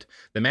stayed with it.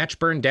 The match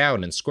burned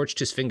down and scorched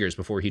his fingers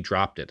before he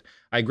dropped it.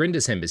 I grinned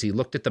at him as he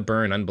looked at the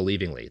burn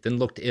unbelievingly, then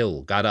looked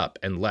ill, got up,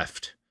 and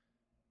left."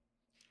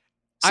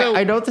 So,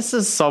 I know this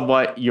is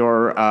somewhat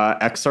your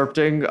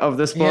excerpting of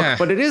this book,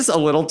 but it is a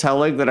little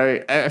telling that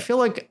I feel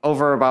like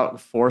over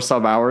about 4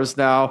 some hours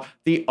now,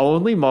 the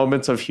only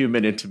moments of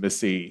human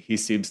intimacy he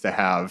seems to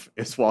have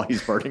is while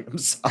he's burning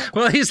himself.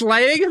 Well, he's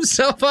lighting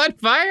himself on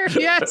fire,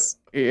 yes.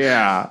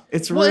 Yeah,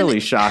 it's really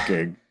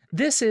shocking.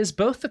 This is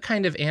both the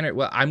kind of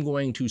I'm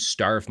going to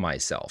starve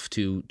myself,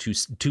 to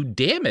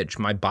damage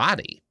my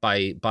body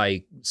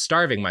by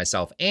starving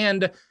myself,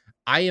 and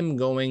I am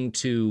going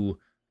to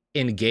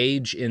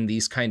engage in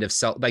these kind of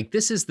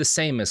this is the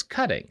same as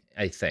cutting,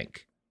 I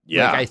think.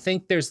 Yeah. Like, I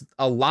think there's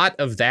a lot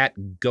of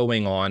that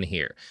going on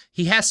here.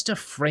 He has to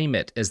frame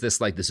it as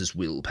this, like, this is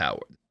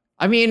willpower.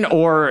 I mean,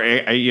 or,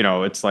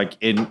 it's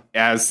like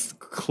as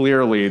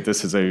clearly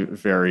this is a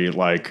very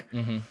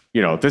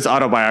this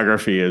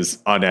autobiography is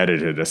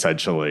unedited,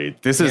 essentially.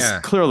 This is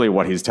clearly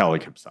what he's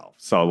telling himself.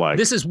 So like,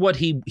 this is what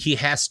he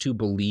has to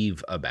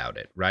believe about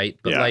it. Right.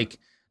 But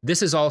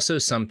this is also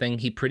something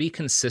he pretty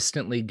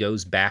consistently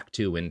goes back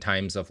to in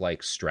times of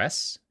like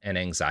stress and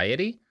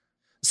anxiety.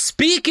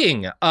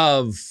 Speaking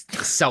of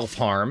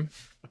self-harm,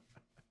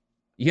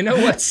 you know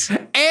what's...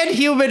 and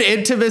human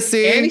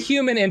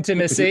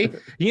intimacy.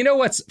 You know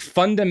what's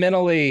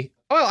fundamentally...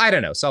 Well, I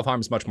don't know.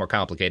 Self-harm is much more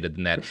complicated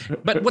than that.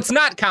 But what's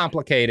not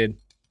complicated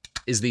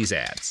is these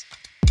ads.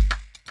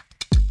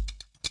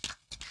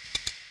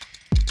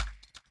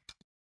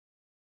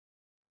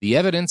 The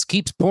evidence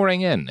keeps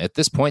pouring in. At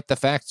this point, the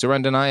facts are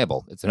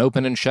undeniable. It's an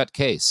open and shut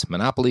case.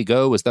 Monopoly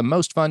Go is the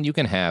most fun you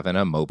can have in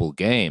a mobile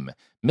game.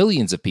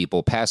 Millions of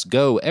people pass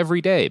Go every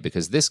day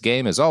because this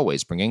game is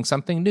always bringing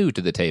something new to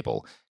the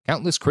table.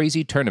 Countless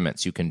crazy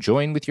tournaments you can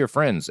join with your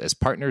friends as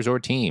partners or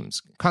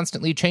teams.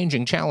 Constantly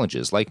changing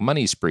challenges like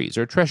money sprees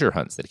or treasure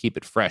hunts that keep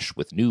it fresh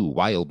with new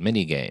wild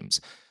minigames.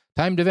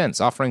 Timed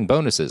events offering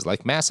bonuses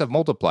like massive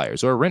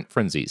multipliers or rent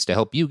frenzies to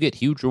help you get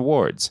huge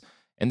rewards.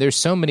 And there's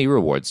so many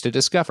rewards to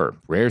discover.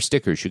 Rare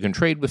stickers you can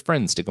trade with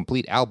friends to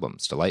complete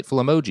albums, delightful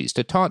emojis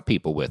to taunt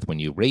people with when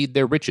you raid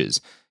their riches,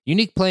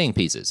 unique playing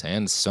pieces,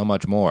 and so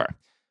much more.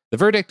 The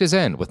verdict is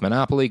in with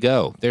Monopoly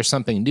Go. There's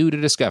something new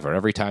to discover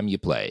every time you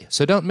play.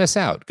 So don't miss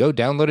out. Go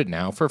download it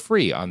now for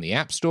free on the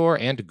App Store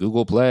and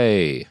Google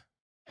Play.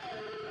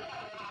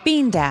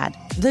 Bean Dad,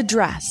 The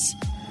Dress,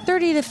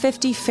 30 to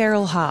 50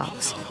 Feral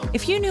Hogs.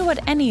 If you knew what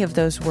any of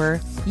those were,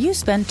 you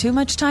spend too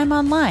much time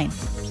online.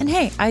 And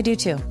hey, I do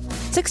too.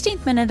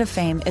 16th Minute of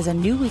Fame is a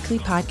new weekly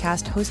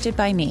podcast hosted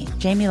by me,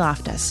 Jamie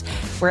Loftus,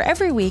 where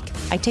every week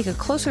I take a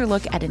closer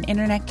look at an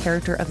internet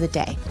character of the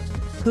day.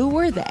 Who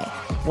were they?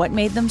 What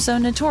made them so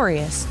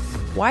notorious?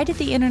 Why did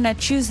the internet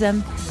choose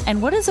them?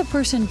 And what does a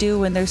person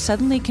do when they're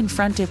suddenly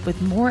confronted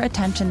with more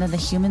attention than the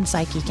human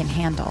psyche can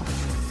handle?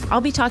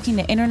 I'll be talking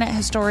to internet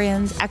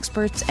historians,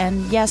 experts,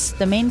 and yes,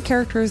 the main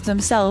characters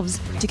themselves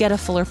to get a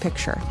fuller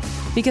picture.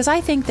 Because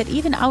I think that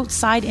even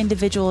outside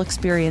individual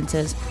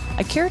experiences,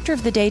 a character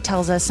of the day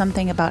tells us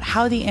something about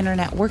how the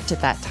internet worked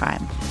at that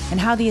time, and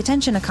how the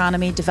attention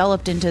economy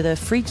developed into the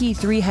freaky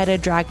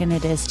three-headed dragon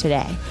it is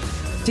today.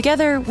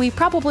 Together, we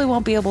probably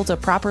won't be able to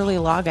properly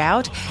log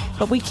out,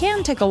 but we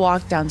can take a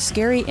walk down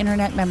scary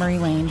internet memory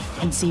lane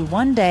and see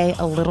one day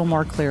a little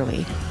more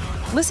clearly.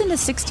 Listen to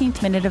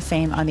 16th Minute of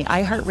Fame on the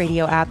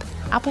iHeartRadio app,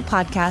 Apple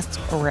Podcasts,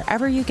 or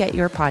wherever you get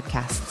your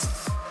podcasts.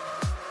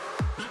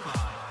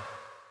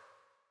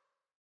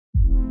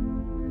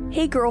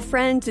 Hey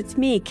girlfriends, it's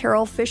me,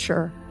 Carol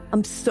Fisher.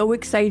 I'm so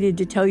excited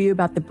to tell you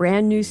about the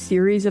brand new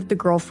series of The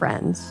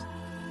Girlfriends.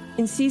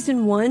 In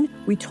season 1,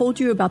 we told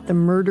you about the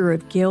murder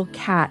of Gail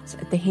Katz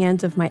at the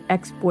hands of my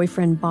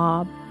ex-boyfriend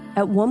Bob.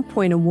 At one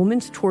point, a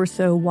woman's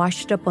torso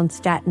washed up on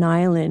Staten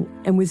Island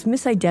and was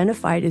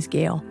misidentified as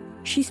Gail.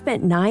 She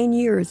spent 9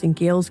 years in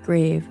Gail's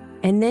grave,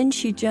 and then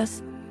she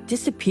just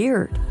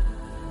disappeared.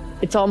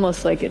 It's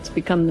almost like it's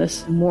become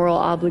this moral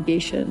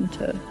obligation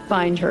to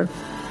find her.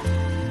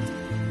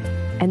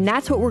 And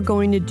that's what we're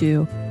going to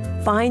do.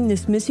 Find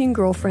this missing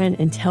girlfriend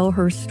and tell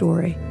her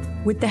story.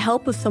 With the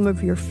help of some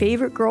of your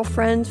favorite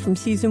girlfriends from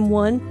season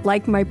 1,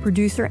 like my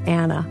producer,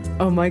 Anna.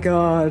 Oh my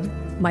God.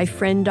 My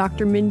friend,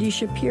 Dr. Mindy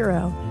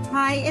Shapiro.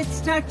 Hi, it's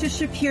Dr.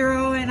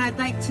 Shapiro, and I'd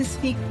like to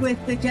speak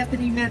with the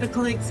deputy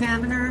medical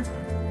examiner.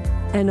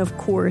 And of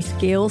course,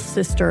 Gail's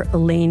sister,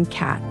 Elaine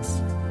Katz.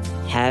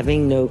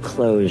 Having no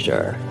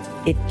closure,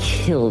 it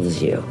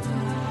kills you.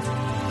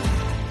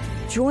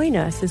 Join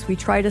us as we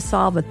try to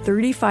solve a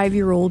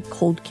 35-year-old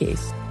cold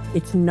case.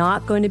 It's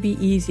not going to be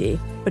easy,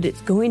 but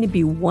it's going to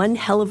be one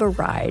hell of a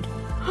ride.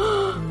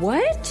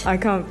 What? I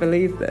can't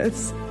believe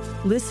this.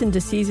 Listen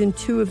to season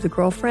 2 of The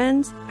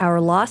Girlfriends,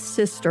 Our Lost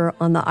Sister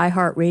on the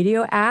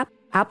iHeartRadio app,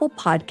 Apple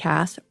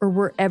Podcasts, or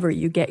wherever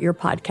you get your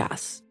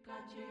podcasts.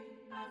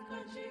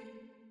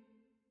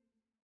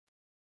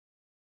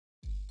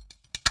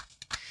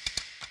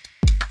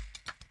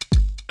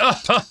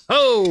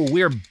 Oh,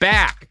 we're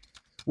back.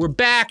 We're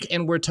back,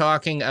 and we're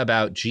talking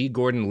about G.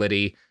 Gordon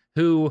Liddy,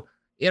 who,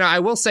 I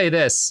will say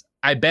this.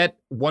 I bet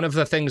one of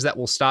the things that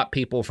will stop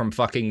people from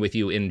fucking with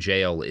you in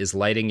jail is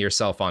lighting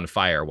yourself on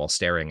fire while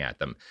staring at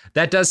them.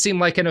 That does seem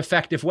like an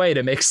effective way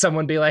to make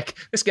someone be like,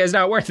 this guy's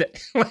not worth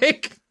it.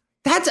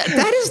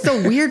 That is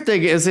the weird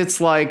thing, is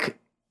it's like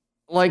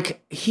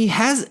he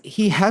has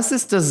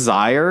this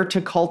desire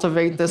to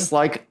cultivate this,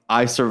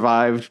 I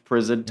survived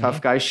prison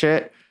tough guy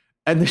shit.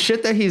 And the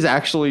shit that he's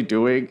actually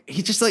doing,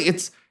 he just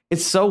it's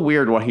so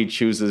weird what he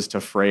chooses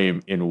to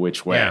frame in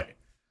which way.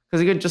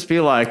 Because he could just be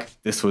like,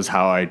 this was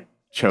how I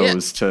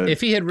chose to. If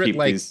he had written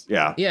these,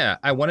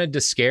 I wanted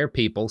to scare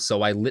people,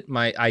 so I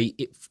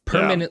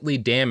permanently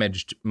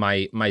damaged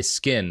my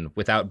skin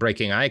without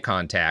breaking eye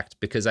contact,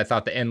 because I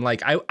thought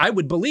I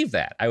would believe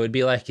that. I would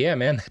be like, yeah,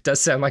 man, that does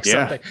sound like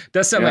something. It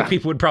does sound like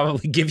people would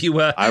probably give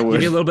you a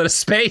little bit of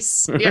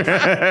space.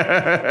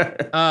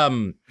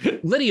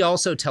 Liddy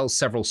also tells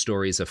several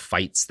stories of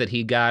fights that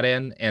he got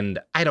in, and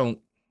I don't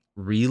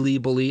really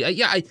believe.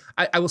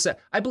 I will say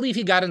I believe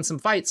he got in some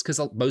fights, because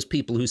most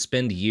people who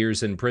spend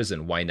years in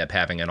prison wind up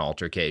having an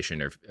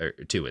altercation or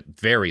two at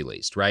very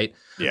least, right?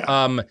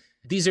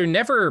 These are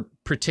never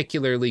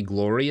particularly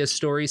glorious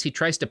stories. He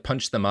tries to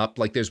punch them up.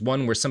 Like, there's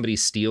one where somebody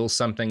steals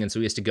something, and so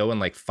he has to go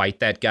and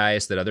fight that guy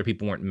so that other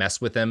people won't mess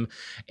with him.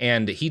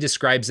 And he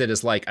describes it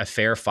as a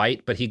fair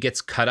fight, but he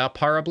gets cut up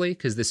horribly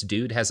because this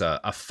dude has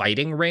a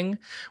fighting ring,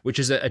 which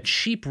is a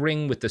cheap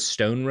ring with the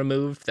stone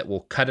removed that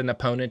will cut an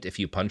opponent if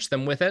you punch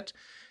them with it.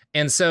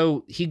 And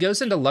so he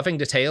goes into loving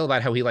detail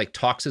about how he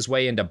talks his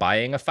way into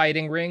buying a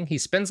fighting ring. He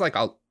spends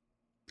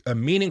a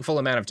meaningful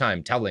amount of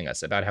time telling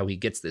us about how he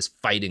gets this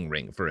fighting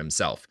ring for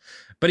himself,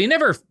 but he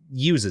never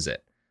uses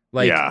it.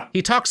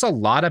 He talks a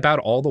lot about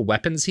all the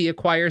weapons he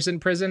acquires in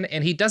prison,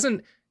 and he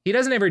doesn't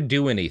ever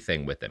do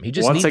anything with them. He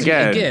just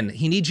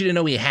he needs you to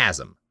know he has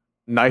them.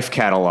 Knife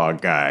catalog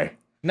guy.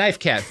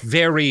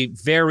 Very,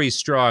 very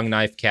strong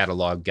knife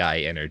catalog guy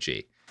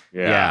energy.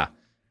 Yeah.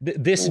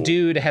 This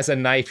dude has a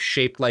knife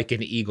shaped like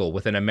an eagle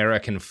with an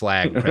American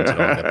flag printed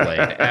on the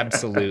blade.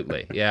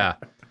 Absolutely. Yeah.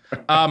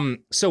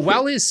 So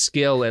while his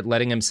skill at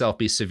letting himself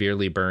be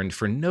severely burned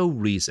for no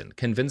reason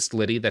convinced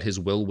Liddy that his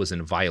will was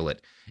inviolate,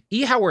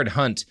 E. Howard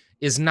Hunt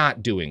is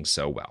not doing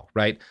so well,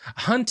 right?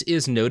 Hunt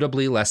is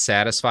notably less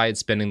satisfied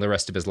spending the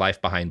rest of his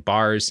life behind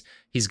bars.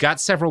 He's got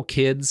several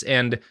kids,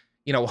 and,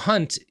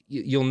 Hunt,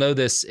 you'll know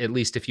this at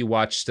least if you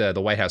watched the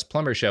White House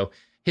Plumber Show,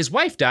 his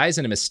wife dies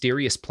in a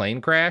mysterious plane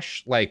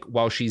crash,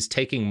 while she's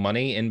taking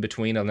money in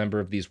between a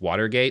number of these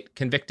Watergate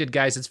convicted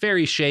guys. It's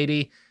very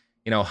shady.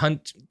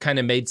 Hunt kind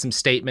of made some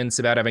statements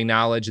about having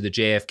knowledge of the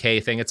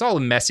JFK thing. It's all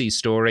a messy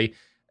story.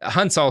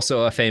 Hunt's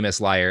also a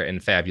famous liar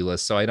and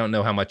fabulous, so I don't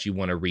know how much you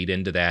want to read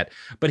into that.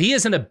 But he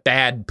is in a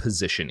bad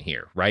position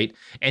here, right?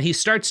 And he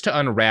starts to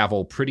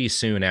unravel pretty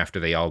soon after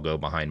they all go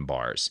behind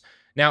bars.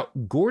 Now,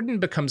 Gordon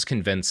becomes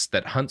convinced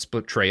that Hunt's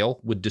betrayal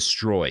would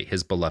destroy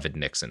his beloved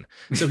Nixon,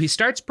 so he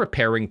starts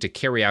preparing to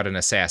carry out an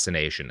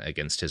assassination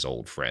against his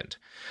old friend.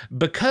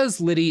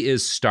 Because Liddy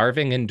is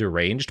starving and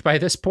deranged by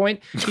this point,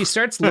 he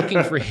starts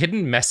looking for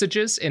hidden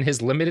messages in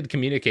his limited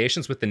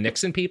communications with the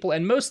Nixon people,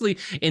 and mostly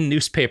in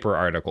newspaper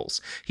articles.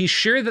 He's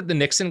sure that the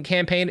Nixon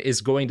campaign is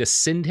going to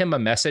send him a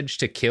message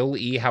to kill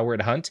E.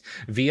 Howard Hunt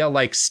via,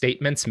 like,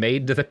 statements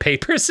made to the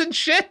papers and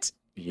shit.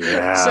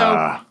 Yeah.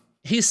 So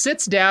he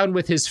sits down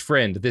with his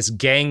friend, this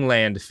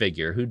gangland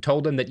figure, who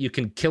told him that you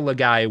can kill a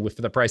guy with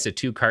the price of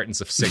 2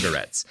 cartons of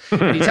cigarettes.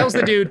 And he tells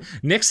the dude,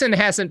 Nixon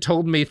hasn't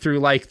told me through,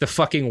 like, the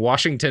fucking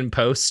Washington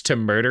Post to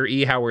murder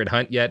E. Howard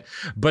Hunt yet,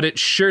 but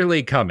it's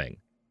surely coming.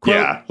 Quote,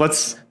 yeah,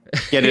 let's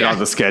get it on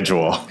the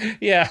schedule.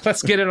 Yeah,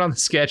 let's get it on the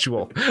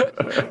schedule.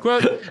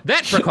 Quote,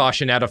 that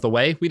precaution out of the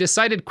way, we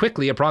decided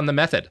quickly upon the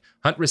method.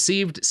 Hunt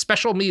received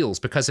special meals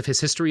because of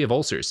his history of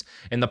ulcers.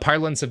 In the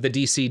parlance of the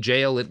D.C.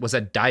 jail, it was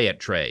a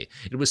diet tray.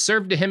 It was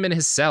served to him in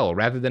his cell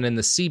rather than in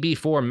the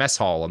CB4 mess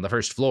hall on the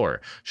first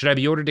floor. Should I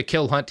be ordered to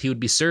kill Hunt, he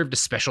would be served a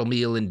special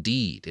meal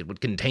indeed. It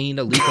would contain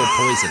a lethal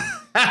poison.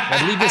 I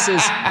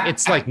believe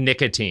it's like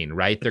nicotine,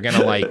 right? They're going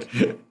to like,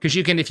 because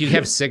you can, if you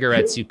have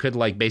cigarettes, you could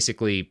like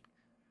basically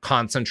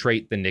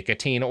concentrate the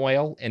nicotine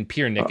oil, and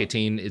pure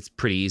nicotine is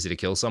pretty easy to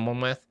kill someone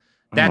with.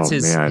 That's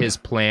his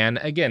plan.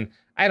 Again,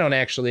 I don't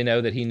actually know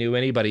that he knew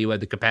anybody who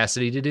had the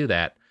capacity to do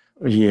that.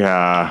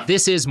 Yeah.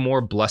 This is more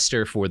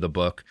bluster for the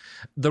book.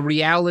 The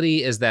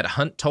reality is that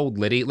Hunt told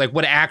Liddy, like,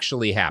 what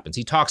actually happens.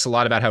 He talks a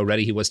lot about how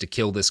ready he was to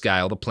kill this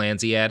guy, all the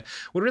plans he had.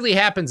 What really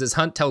happens is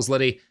Hunt tells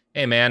Liddy,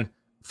 hey man,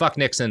 fuck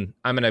Nixon.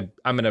 I'm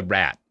gonna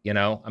rat, you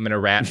know? I'm gonna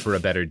rat for a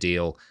better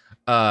deal.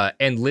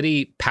 And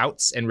Liddy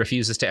pouts and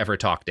refuses to ever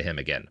talk to him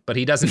again, but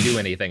he doesn't do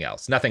anything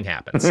else. Nothing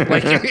happens.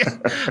 Like,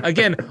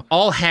 again,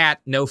 all hat,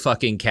 no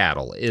fucking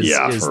cattle is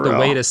the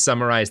way to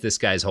summarize this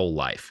guy's whole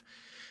life.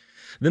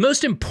 The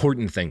most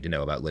important thing to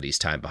know about Liddy's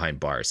time behind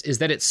bars is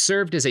that it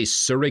served as a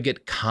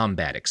surrogate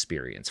combat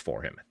experience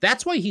for him.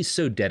 That's why he's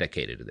so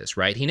dedicated to this,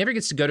 right? He never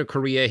gets to go to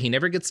Korea. He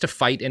never gets to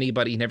fight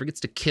anybody. He never gets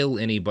to kill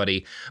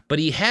anybody. But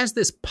he has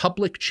this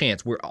public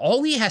chance where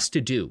all he has to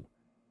do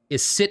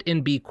is sit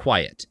and be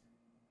quiet.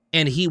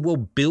 And he will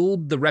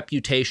build the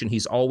reputation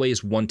he's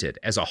always wanted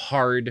as a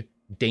hard,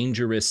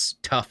 dangerous,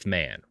 tough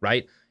man,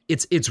 right?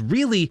 It's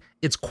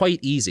quite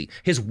easy.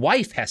 His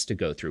wife has to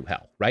go through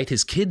hell, right?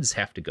 His kids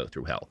have to go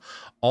through hell.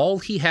 All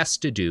he has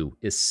to do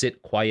is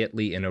sit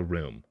quietly in a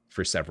room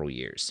for several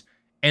years.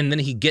 And then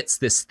he gets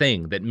this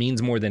thing that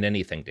means more than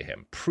anything to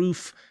him,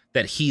 proof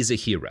that he's a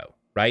hero,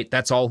 right?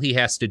 That's all he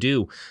has to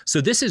do.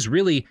 So this is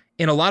really,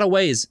 in a lot of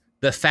ways,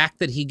 the fact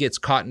that he gets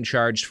caught and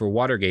charged for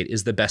Watergate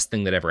is the best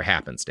thing that ever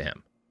happens to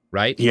him.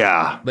 Right?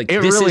 Yeah. Like,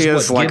 it this really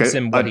is what gives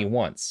him what he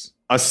wants.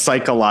 A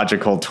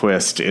psychological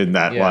twist in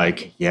that,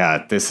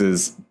 this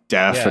is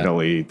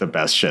definitely the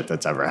best shit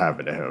that's ever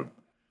happened to him.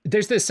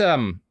 There's this,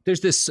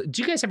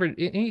 do you guys ever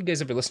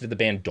listen to the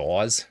band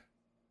Dawes?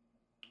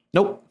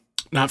 Nope.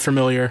 Not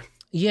familiar.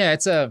 Yeah,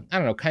 it's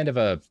kind of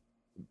a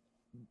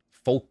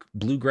folk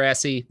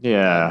bluegrassy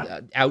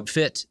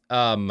outfit.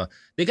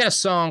 They got a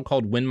song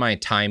called When My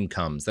Time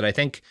Comes that I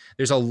think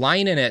there's a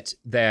line in it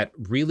that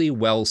really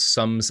well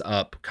sums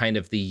up kind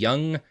of the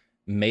young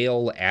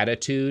male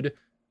attitude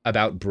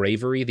about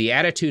bravery, the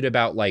attitude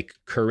about like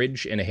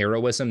courage and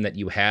heroism that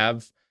you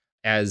have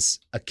as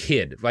a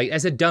kid, like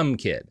as a dumb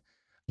kid,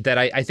 that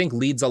I think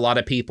leads a lot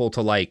of people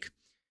to like,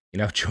 you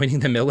know,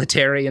 joining the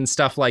military and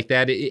stuff like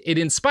that. It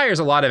inspires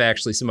a lot of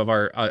actually some of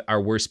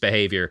our worst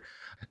behavior.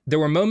 There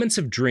were moments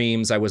of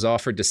dreams I was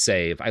offered to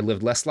save. I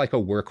lived less like a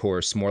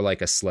workhorse, more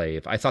like a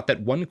slave. I thought that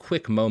one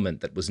quick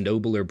moment that was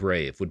noble or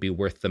brave would be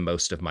worth the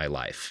most of my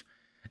life.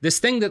 This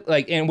thing that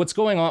like, and what's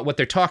going on, what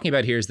they're talking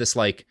about here is this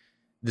like,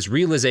 this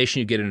realization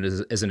you get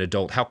as an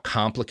adult, how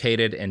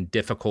complicated and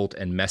difficult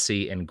and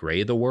messy and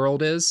gray the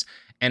world is,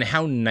 and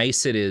how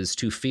nice it is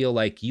to feel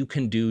like you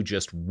can do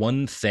just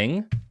one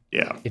thing.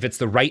 Yeah. If it's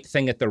the right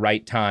thing at the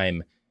right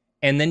time.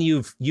 And then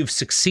you've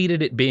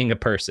succeeded at being a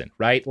person,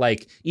 right?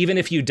 Like, even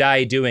if you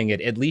die doing it,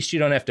 at least you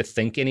don't have to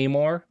think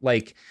anymore.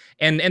 Like,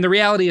 and the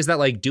reality is that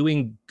like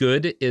doing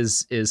good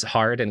is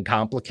hard and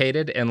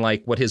complicated. And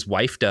like what his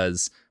wife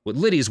does, what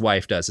Liddy's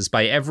wife does, is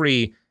by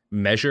every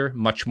measure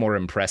much more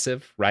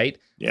impressive, right?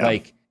 Yeah.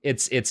 Like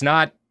it's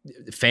not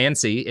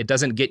fancy. It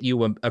doesn't get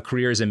you a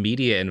career as a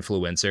media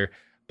influencer,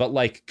 but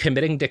like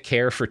committing to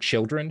care for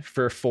children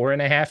for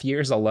 4.5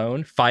 years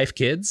alone, 5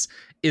 kids,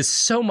 is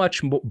so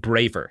much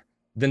braver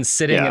than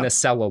sitting in a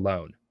cell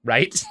alone,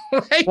 right?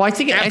 Like, well, I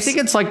think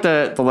it's like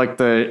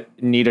the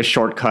need a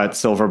shortcut,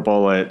 silver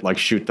bullet, like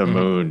shoot the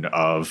moon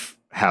of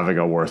having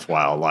a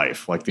worthwhile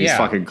life. Like these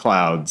fucking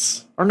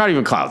clouds, or not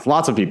even clouds.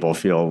 Lots of people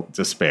feel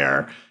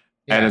despair,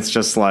 and it's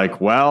just like,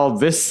 well,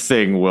 this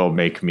thing will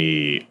make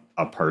me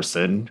a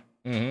person.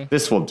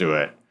 This will do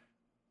it.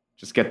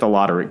 Just get the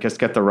lottery. Just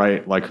get the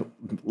right, like,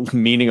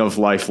 meaning of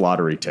life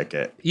lottery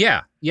ticket.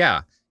 Yeah,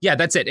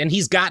 that's it. And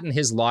he's gotten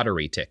his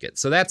lottery ticket.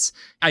 So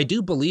I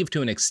do believe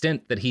to an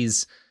extent that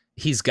he's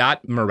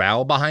got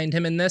morale behind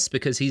him in this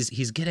because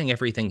he's getting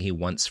everything he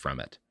wants from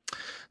it.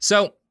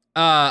 So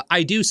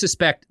I do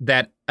suspect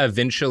that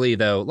eventually,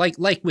 though, like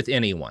with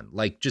anyone,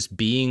 like just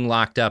being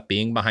locked up,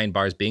 being behind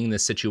bars, being in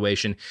this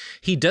situation,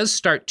 he does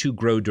start to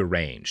grow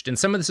deranged. And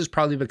some of this is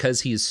probably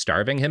because he's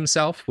starving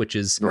himself, which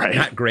is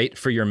not great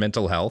for your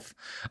mental health.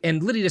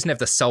 And Liddy doesn't have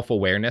the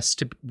self-awareness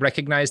to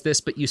recognize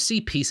this, but you see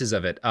pieces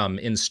of it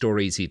in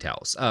stories he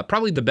tells.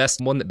 Probably the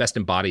one that best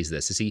embodies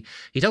this is he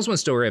tells one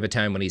story of a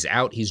time when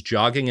he's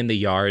jogging in the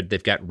yard.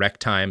 They've got rec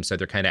time, so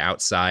they're kind of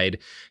outside.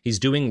 He's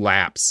doing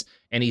laps.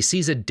 And he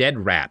sees a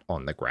dead rat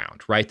on the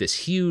ground, right? This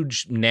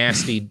huge,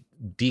 nasty,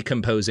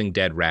 decomposing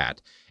dead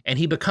rat. And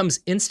he becomes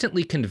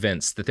instantly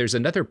convinced that there's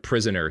another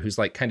prisoner who's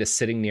like kind of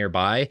sitting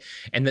nearby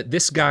and that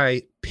this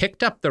guy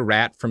picked up the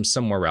rat from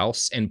somewhere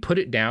else and put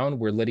it down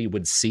where Liddy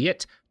would see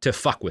it to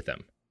fuck with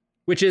him,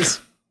 which is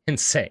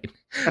insane.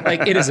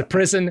 Like, it is a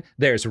prison.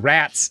 There's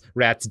rats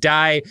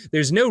die.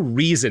 There's no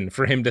reason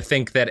for him to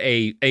think that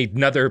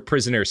another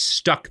prisoner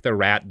stuck the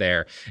rat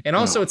there. And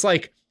also it's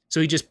like, so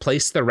he just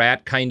placed the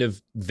rat kind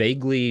of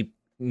vaguely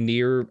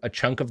near a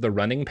chunk of the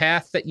running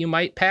path that you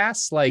might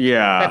pass. Like,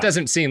 that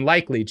doesn't seem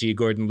likely, G.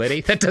 Gordon Liddy.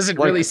 That doesn't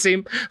really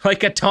seem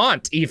like a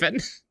taunt, even.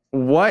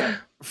 What,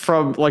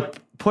 from, like,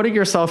 putting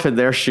yourself in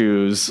their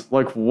shoes,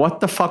 like,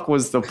 what the fuck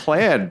was the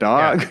plan,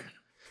 dog? Yeah.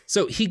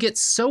 So he gets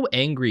so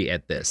angry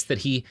at this that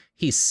he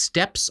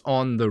steps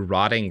on the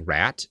rotting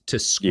rat to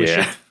squish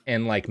it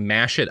and like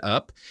mash it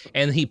up.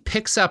 And he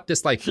picks up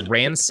this like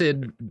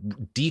rancid,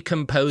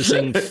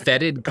 decomposing,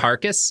 fetid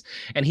carcass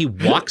and he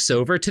walks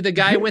over to the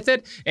guy with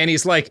it. And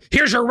he's like,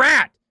 "Here's your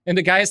rat." And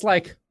the guy's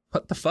like,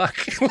 "What the fuck?"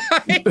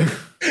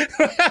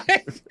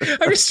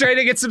 I'm just trying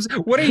to get some,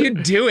 what are you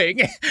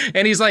doing?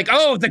 And he's like,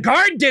 "Oh, the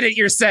guard did it,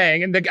 you're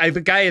saying." And the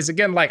guy is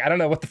again like, "I don't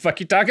know what the fuck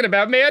you're talking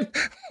about, man."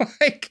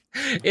 Like,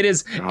 it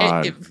is,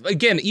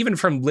 again, even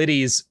from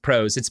Liddy's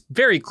prose, it's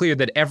very clear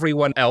that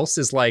everyone else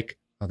is like,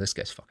 "Oh, this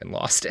guy's fucking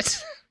lost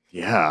it."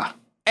 Yeah.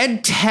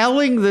 And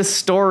telling this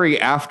story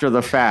after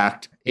the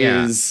fact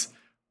is...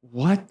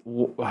 What?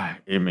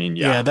 I mean,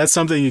 yeah, that's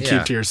something you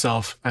keep to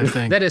yourself, I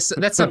think.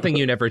 That's something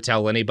you never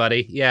tell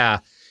anybody. Yeah.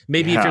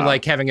 Maybe if you're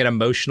like having an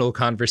emotional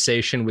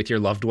conversation with your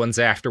loved ones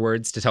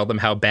afterwards to tell them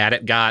how bad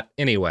it got.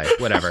 Anyway,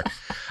 whatever.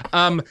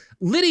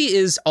 Liddy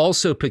is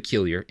also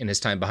peculiar in his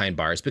time behind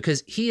bars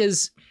because he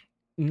is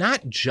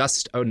not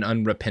just an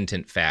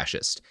unrepentant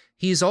fascist.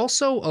 He's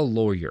also a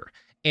lawyer.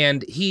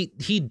 And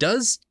he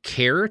does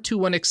care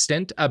to an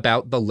extent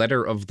about the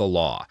letter of the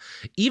law.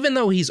 Even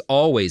though he's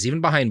always,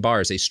 even behind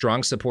bars, a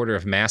strong supporter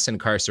of mass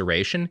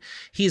incarceration,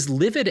 he's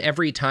livid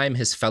every time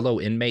his fellow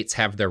inmates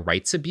have their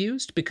rights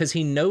abused because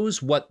he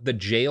knows what the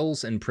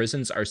jails and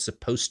prisons are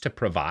supposed to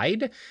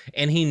provide,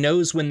 and he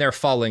knows when they're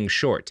falling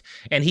short,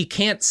 and he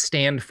can't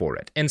stand for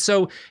it. And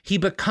so he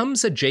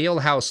becomes a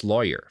jailhouse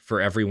lawyer for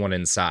everyone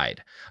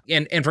inside.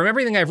 And from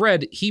everything I've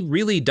read, he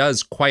really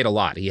does quite a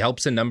lot. He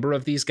helps a number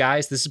of these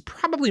guys. This is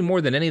probably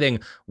more than anything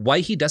why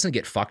he doesn't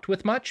get fucked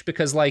with much,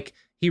 because like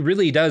he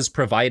really does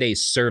provide a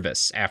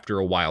service after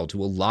a while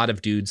to a lot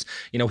of dudes.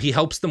 You know, he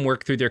helps them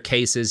work through their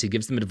cases. He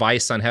gives them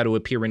advice on how to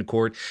appear in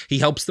court. He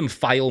helps them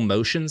file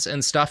motions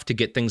and stuff to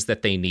get things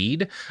that they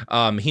need.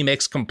 He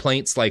makes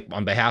complaints like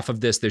on behalf of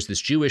this, there's this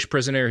Jewish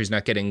prisoner who's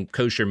not getting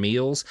kosher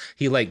meals.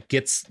 He like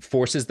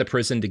forces the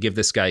prison to give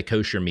this guy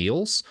kosher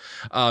meals.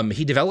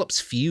 He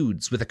develops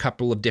feuds with a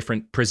couple of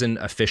different prison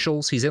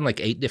officials. He's in like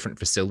 8 different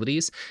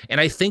facilities. And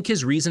I think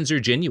his reasons are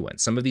genuine.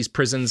 Some of these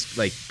prisons,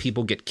 like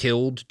people get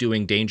killed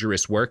doing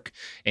dangerous work,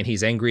 and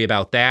he's angry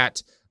about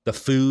that. The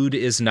food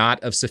is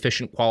not of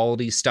sufficient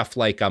quality. Stuff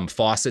like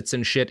faucets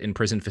and shit in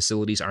prison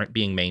facilities aren't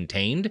being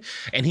maintained.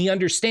 And he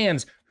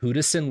understands who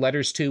to send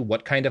letters to,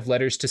 what kind of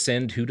letters to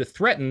send, who to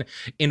threaten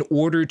in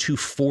order to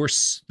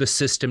force the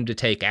system to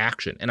take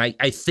action. And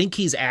I think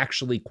he's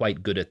actually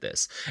quite good at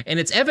this. And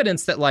it's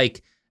evidence that,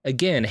 like,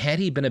 again, had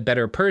he been a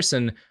better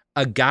person,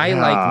 a guy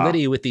like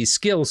Liddy with these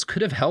skills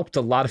could have helped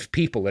a lot of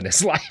people in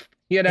his life.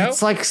 You know?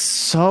 It's like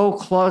so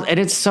close. And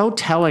it's so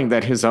telling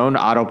that his own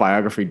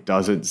autobiography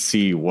doesn't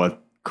see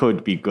what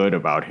could be good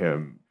about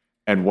him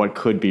and what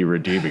could be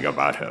redeeming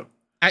about him.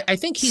 I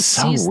think he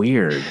sees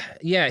weird.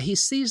 Yeah, he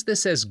sees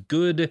this as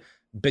good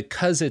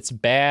because it's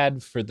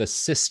bad for the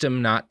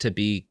system not to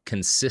be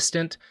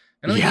consistent.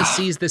 I don't think he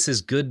sees this as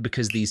good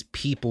because these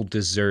people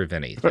deserve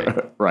anything.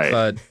 Right.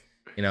 But,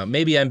 you know,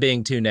 maybe I'm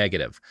being too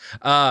negative.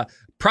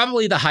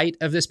 Probably the height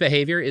of this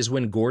behavior is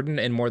when Gordon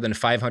and more than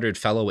 500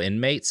 fellow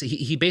inmates,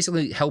 he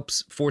basically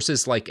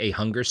forces like a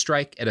hunger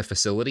strike at a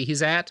facility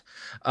he's at.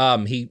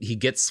 He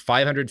gets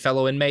 500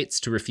 fellow inmates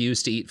to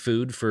refuse to eat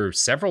food for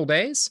several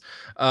days.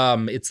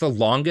 It's the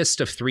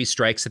longest of 3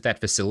 strikes at that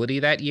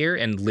facility that year,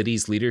 and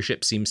Liddy's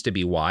leadership seems to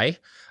be why.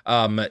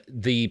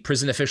 The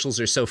prison officials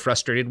are so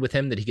frustrated with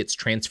him that he gets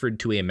transferred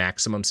to a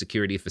maximum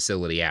security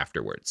facility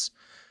afterwards.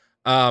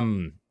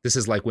 This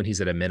is like when he's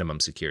at a minimum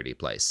security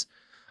place.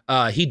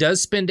 He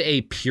does spend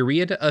a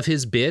period of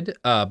his bid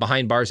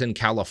behind bars in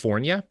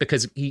California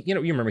because you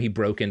remember he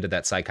broke into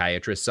that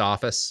psychiatrist's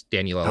office,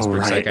 Daniel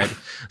Ellsberg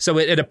psychiatrist. So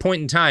at a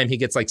point in time, he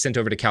gets like sent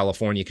over to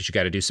California because you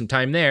got to do some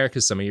time there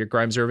because some of your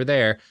crimes are over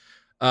there.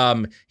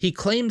 He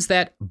claims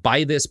that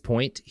by this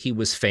point, he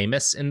was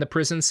famous in the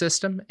prison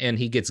system and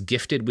he gets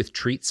gifted with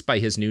treats by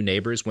his new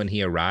neighbors when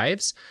he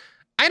arrives.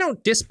 I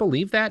don't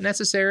disbelieve that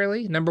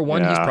necessarily. Number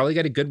one, he's probably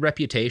got a good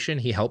reputation.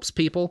 He helps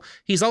people.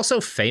 He's also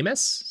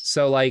famous.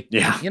 So like,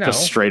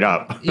 just straight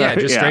up.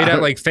 Straight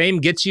up. Like fame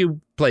gets you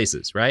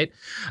places, right?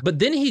 But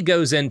then he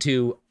goes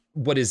into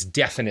what is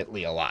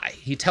definitely a lie.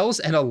 He tells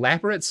an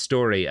elaborate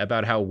story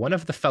about how one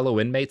of the fellow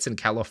inmates in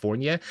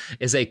California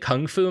is a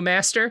kung fu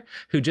master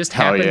who just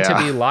happened to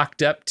be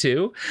locked up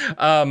too.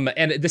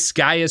 And this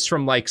guy is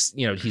from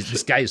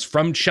this guy is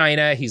from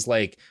China. He's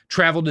like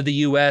traveled to the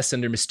US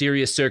under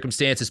mysterious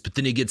circumstances, but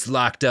then he gets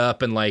locked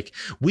up and like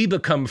we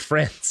become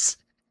friends.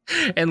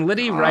 And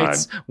Liddy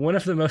writes one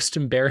of the most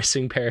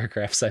embarrassing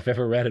paragraphs I've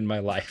ever read in my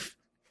life.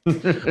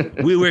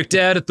 We worked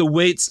out at the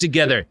weights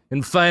together,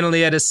 and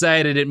finally I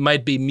decided it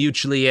might be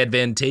mutually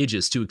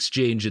advantageous to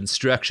exchange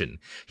instruction.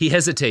 He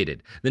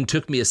hesitated, then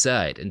took me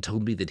aside and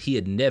told me that he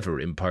had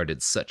never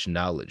imparted such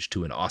knowledge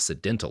to an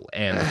Occidental,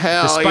 and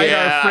despite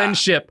our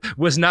friendship,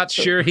 was not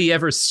sure he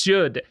ever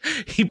should.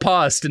 He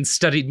paused and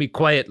studied me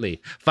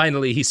quietly.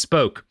 Finally he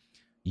spoke.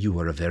 You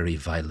are a very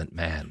violent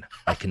man.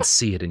 I can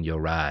see it in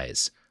your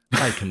eyes.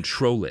 I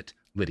control it.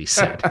 Liddy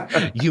said.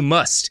 You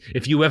must.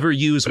 If you ever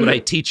use what I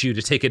teach you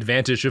to take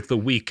advantage of the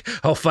weak,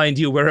 I'll find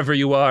you wherever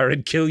you are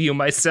and kill you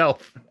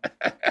myself.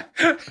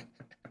 Of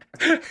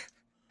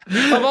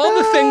all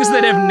the things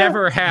that have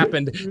never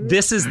happened,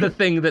 this is the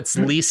thing that's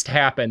least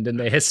happened in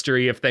the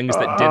history of things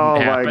that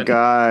didn't happen. Oh my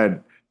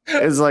God.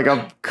 It's like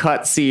a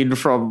cutscene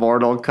from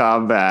Mortal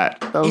Kombat.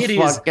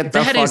 Get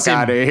the fuck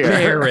out of here.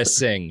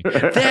 Embarrassing.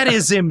 That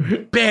is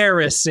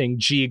embarrassing,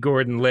 G.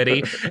 Gordon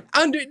Liddy.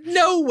 Under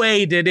no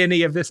way did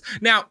any of this.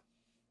 Now,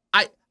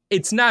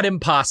 it's not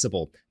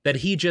impossible that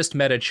he just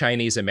met a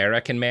Chinese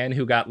American man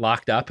who got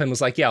locked up and was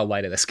like, yeah, I'll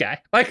lie to this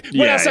guy. Like,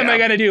 what else am I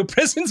going to do?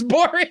 Prison's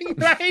boring,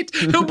 right?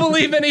 He'll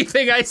believe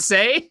anything I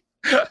say.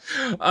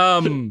 Not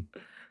a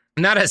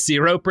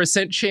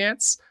 0%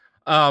 chance.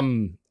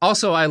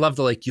 Also, I love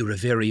you're a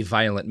very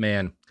violent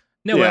man.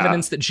 No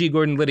evidence that G.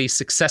 Gordon Liddy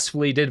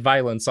successfully did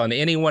violence on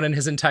anyone in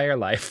his entire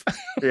life.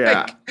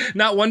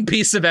 Not one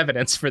piece of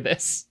evidence for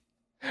this.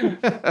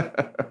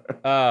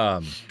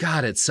 God,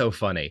 it's so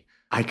funny.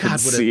 What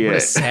a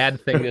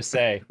sad thing to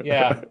say.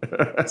 Yeah.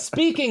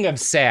 Speaking of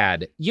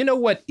sad, you know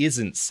what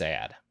isn't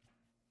sad?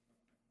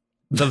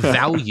 The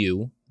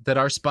value that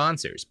our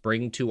sponsors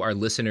bring to our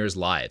listeners'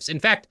 lives. In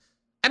fact,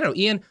 I don't know,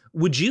 Ian,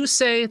 would you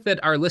say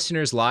that our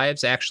listeners'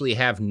 lives actually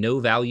have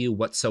no value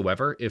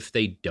whatsoever if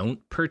they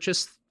don't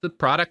purchase the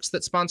products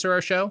that sponsor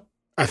our show?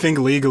 I think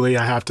legally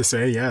I have to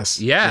say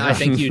yes. Yeah, I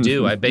think you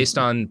do. Based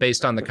on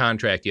the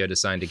contract you had to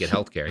sign to get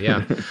healthcare.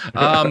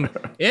 Yeah.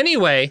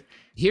 Anyway,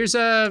 here's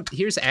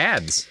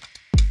ads.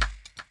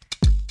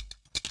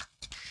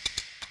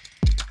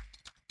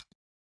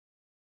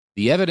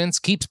 The evidence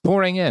keeps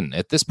pouring in.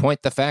 At this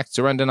point, the facts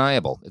are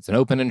undeniable. It's an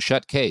open and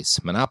shut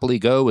case. Monopoly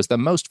Go is the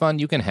most fun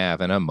you can have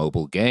in a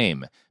mobile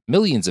game.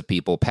 Millions of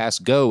people pass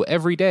Go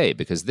every day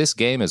because this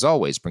game is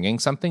always bringing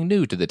something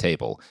new to the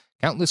table.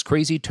 Countless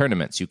crazy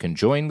tournaments you can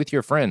join with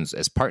your friends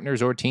as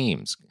partners or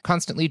teams.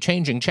 Constantly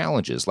changing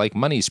challenges like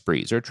money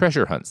sprees or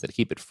treasure hunts that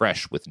keep it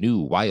fresh with new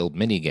wild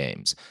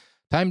mini-games.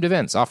 Timed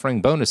events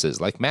offering bonuses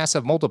like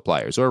massive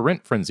multipliers or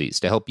rent frenzies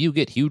to help you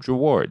get huge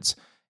rewards.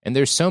 And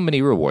there's so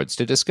many rewards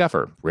to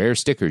discover. Rare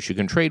stickers you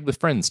can trade with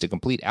friends to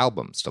complete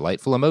albums,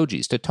 delightful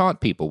emojis to taunt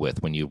people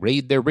with when you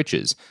raid their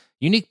riches,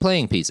 unique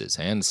playing pieces,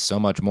 and so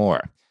much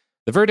more.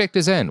 The verdict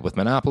is in with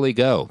Monopoly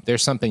Go.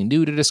 There's something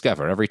new to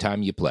discover every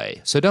time you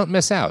play. So don't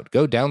miss out.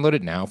 Go download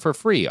it now for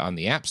free on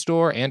the App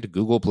Store and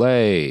Google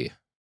Play.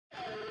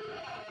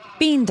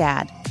 Bean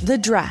Dad, The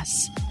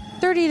Dress,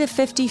 30 to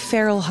 50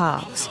 Feral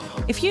Hogs.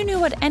 If you knew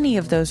what any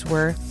of those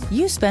were,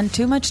 you spend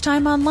too much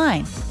time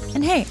online.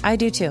 And hey, I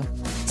do too.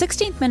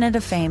 16th Minute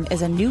of Fame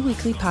is a new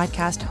weekly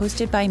podcast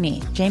hosted by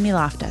me, Jamie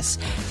Loftus,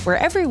 where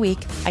every week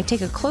I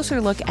take a closer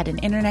look at an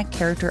internet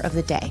character of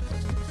the day.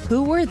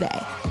 Who were they?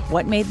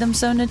 What made them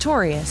so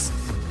notorious?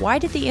 Why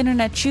did the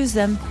internet choose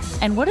them?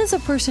 And what does a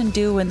person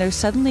do when they're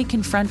suddenly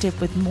confronted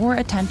with more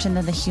attention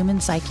than the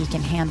human psyche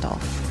can handle?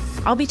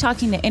 I'll be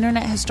talking to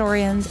internet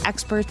historians,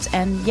 experts,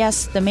 and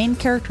yes, the main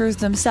characters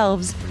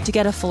themselves to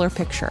get a fuller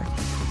picture.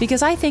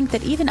 Because I think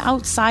that even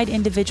outside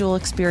individual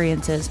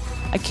experiences,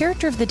 a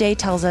character of the day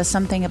tells us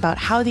something about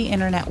how the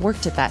internet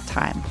worked at that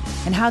time,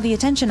 and how the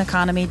attention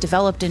economy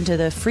developed into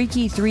the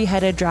freaky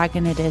three-headed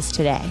dragon it is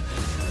today.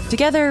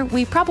 Together,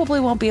 we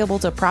probably won't be able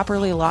to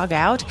properly log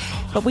out,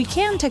 but we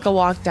can take a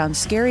walk down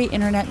scary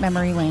internet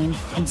memory lane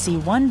and see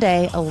one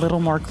day a little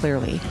more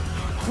clearly.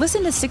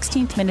 Listen to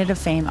 16th Minute of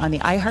Fame on the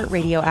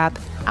iHeartRadio app,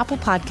 Apple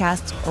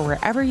Podcasts, or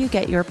wherever you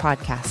get your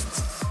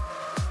podcasts.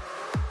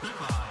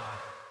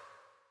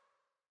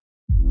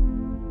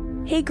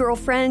 Hey,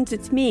 girlfriends,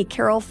 it's me,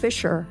 Carol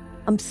Fisher.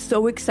 I'm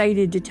so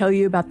excited to tell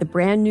you about the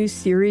brand new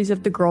series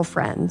of The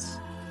Girlfriends.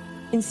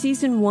 In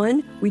season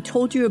 1, we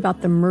told you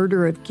about the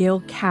murder of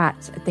Gail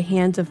Katz at the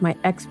hands of my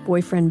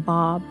ex-boyfriend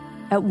Bob.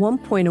 At one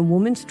point, a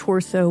woman's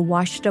torso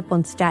washed up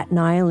on Staten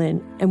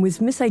Island and was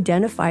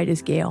misidentified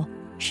as Gail.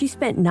 She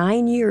spent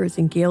 9 years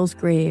in Gail's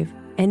grave,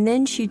 and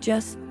then she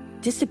just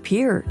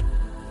disappeared.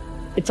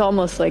 It's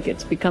almost like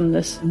it's become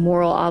this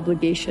moral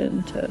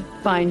obligation to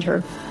find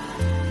her.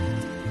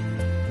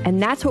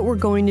 And that's what we're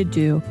going to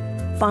do.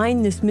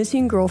 Find this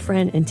missing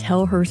girlfriend and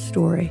tell her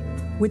story.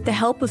 With the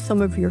help of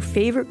some of your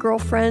favorite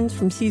girlfriends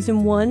from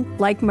season 1,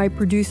 like my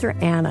producer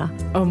Anna.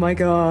 Oh my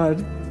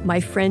God. My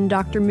friend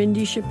Dr.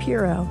 Mindy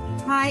Shapiro.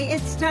 Hi,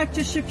 it's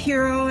Dr.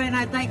 Shapiro, and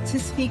I'd like to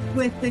speak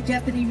with the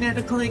deputy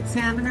medical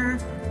examiner.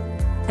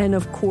 And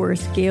of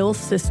course, Gail's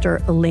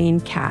sister, Elaine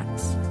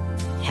Katz.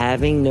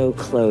 Having no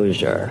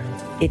closure,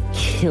 it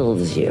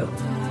kills you.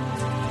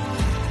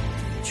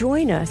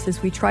 Join us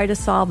as we try to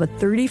solve a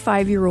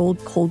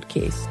 35-year-old cold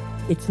case.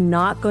 It's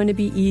not going to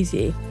be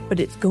easy, but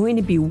it's going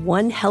to be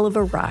one hell of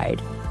a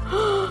ride.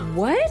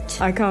 What?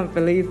 I can't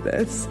believe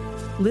this.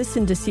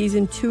 Listen to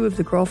season 2 of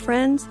The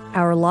Girlfriends,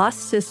 Our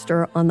Lost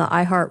Sister on the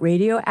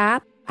iHeartRadio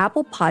app,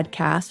 Apple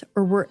Podcasts,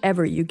 or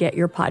wherever you get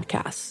your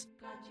podcasts.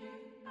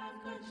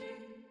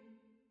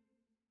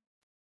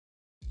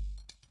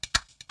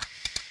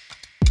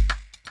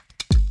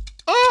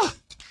 Oh!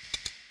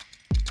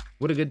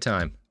 What a good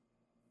time.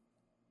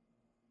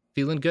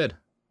 Feeling good.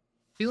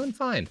 Feeling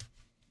fine.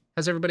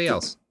 How's everybody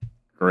else?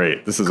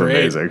 Great. This is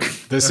amazing.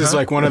 This is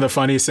like one of the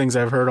funniest things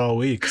I've heard all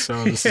week.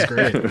 So this is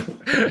great.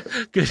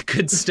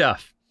 Good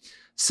stuff.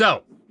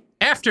 So,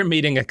 after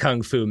meeting a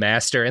kung fu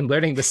master and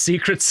learning the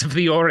secrets of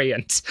the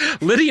Orient,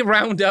 Liddy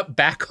wound up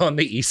back on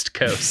the East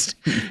Coast.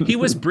 He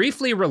was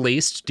briefly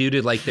released due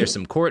to, there's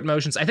some court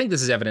motions. I think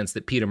this is evidence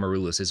that Peter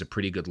Maroulis is a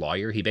pretty good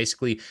lawyer. He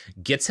basically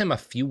gets him a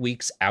few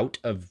weeks out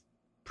of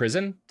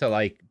prison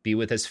to, be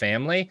with his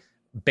family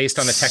based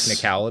on a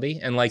technicality.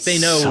 And, they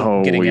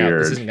know getting out,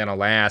 this isn't going to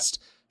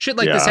last. Shit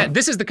like this.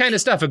 This is the kind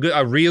of stuff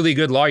a really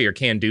good lawyer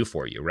can do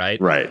for you, right?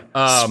 Right.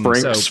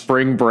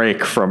 Spring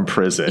break from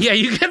prison. Yeah,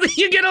 you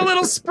get a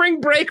little spring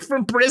break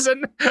from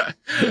prison.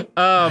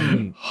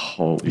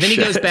 Holy then he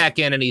goes back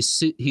in and he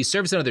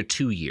serves another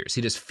 2 years.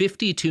 He does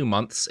 52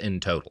 months in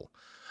total.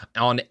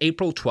 On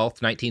April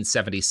 12th,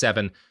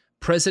 1977,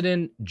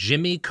 President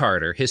Jimmy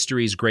Carter,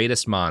 history's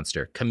greatest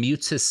monster,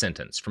 commutes his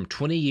sentence from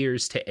 20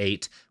 years to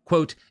 8,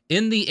 quote,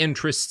 in the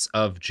interests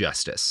of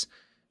justice.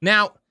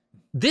 Now,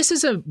 this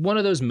is one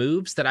of those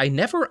moves that I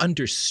never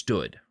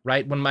understood,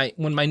 right? When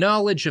my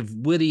knowledge of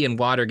Liddy and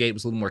Watergate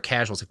was a little more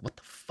casual, I was like, what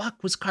the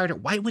fuck was Carter?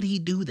 Why would he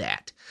do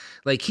that?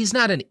 He's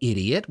not an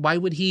idiot. Why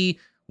would he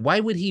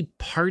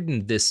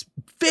pardon this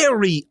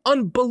very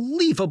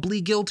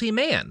unbelievably guilty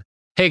man?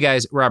 Hey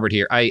guys, Robert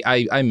here. I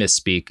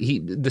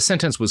misspeak. The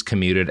sentence was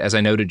commuted. As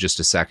I noted just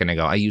a second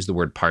ago, I used the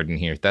word pardon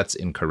here. That's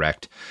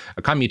incorrect.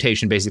 A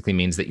commutation basically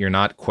means that you're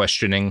not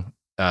questioning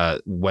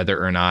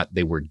whether or not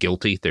they were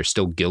guilty. They're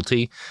still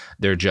guilty.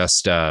 They're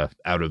just out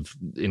of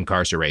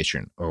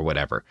incarceration or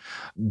whatever.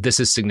 This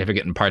is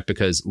significant in part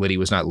because Liddy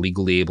was not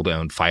legally able to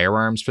own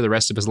firearms for the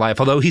rest of his life,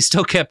 although he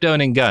still kept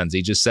owning guns.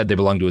 He just said they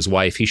belonged to his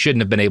wife. He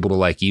shouldn't have been able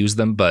to use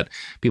them, but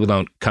people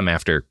don't come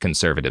after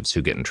conservatives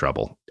who get in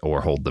trouble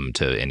or hold them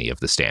to any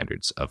of the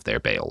standards of their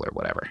bail or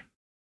whatever.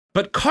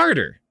 But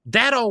Carter,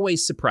 that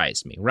always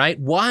surprised me, right?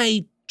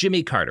 Why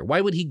Jimmy Carter?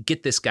 Why would he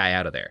get this guy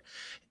out of there?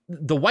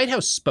 The White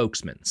House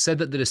spokesman said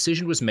that the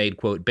decision was made,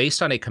 quote,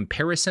 based on a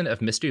comparison of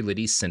Mr.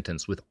 Liddy's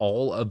sentence with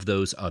all of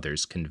those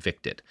others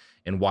convicted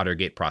in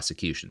Watergate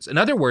prosecutions. In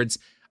other words,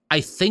 I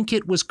think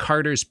it was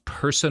Carter's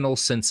personal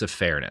sense of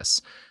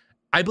fairness.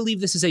 I believe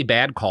this is a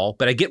bad call,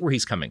 but I get where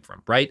he's coming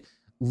from, right?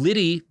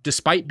 Liddy,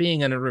 despite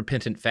being an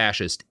unrepentant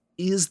fascist,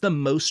 is the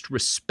most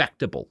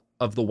respectable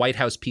of the White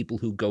House people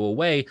who go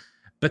away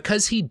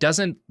because he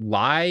doesn't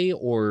lie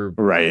or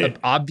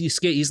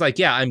obfuscate. He's like,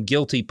 yeah, I'm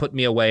guilty. Put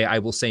me away. I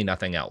will say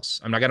nothing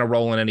else. I'm not going to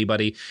roll on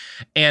anybody.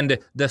 And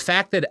the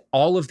fact that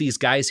all of these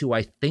guys who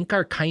I think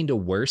are kind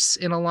of worse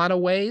in a lot of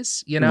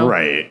ways,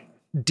 Right.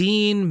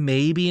 Dean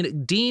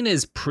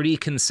is pretty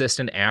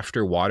consistent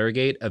after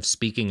Watergate of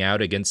speaking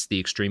out against the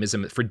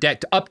extremism for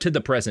up to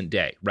the present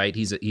day, right?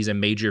 He's a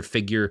major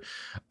figure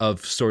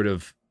of sort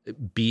of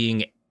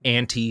being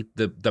anti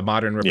the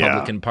modern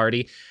Republican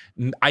Party.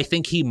 I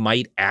think he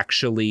might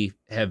actually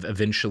have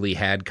eventually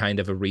had kind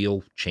of a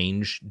real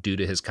change due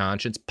to his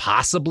conscience.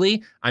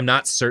 Possibly. I'm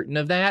not certain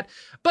of that.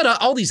 But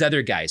all these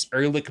other guys,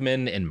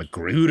 Ehrlichman and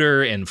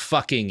Magruder and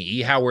fucking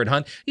E. Howard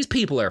Hunt, these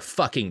people are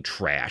fucking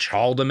trash.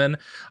 Haldeman.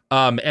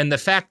 And the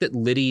fact that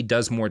Liddy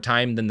does more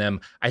time than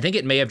them, I think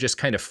it may have just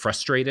kind of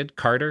frustrated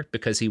Carter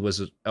because he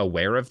was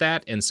aware of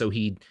that. And so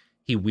he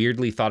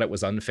weirdly thought it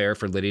was unfair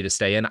for Liddy to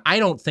stay in. I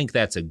don't think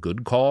that's a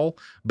good call,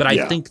 but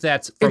I think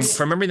that's,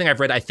 from everything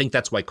I've read, I think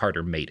that's why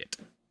Carter made it.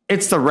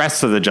 It's the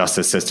rest of the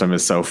justice system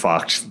is so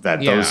fucked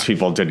that those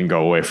people didn't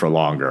go away for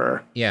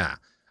longer. Yeah.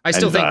 I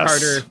still think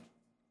Carter,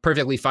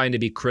 perfectly fine to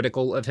be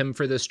critical of him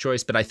for this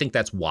choice, but I think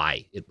that's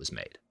why it was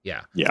made.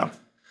 Yeah. Yeah.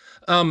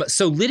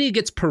 So Liddy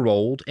gets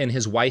paroled and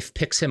his wife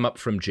picks him up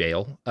from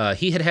jail.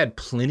 He had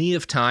plenty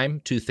of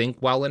time to think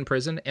while in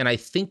prison, and I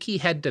think he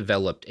had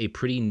developed a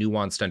pretty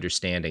nuanced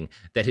understanding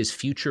that his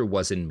future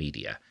was in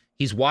media.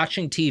 He's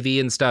watching TV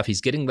and stuff.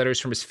 He's getting letters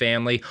from his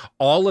family.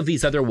 All of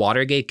these other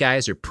Watergate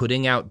guys are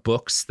putting out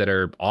books that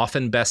are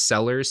often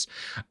bestsellers.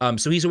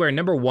 So he's aware,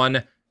 number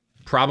one,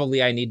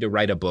 probably I need to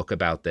write a book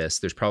about this.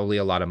 There's probably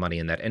a lot of money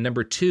in that. And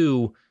number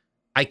two,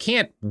 I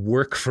can't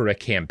work for a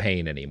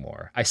campaign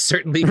anymore. I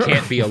certainly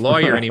can't be a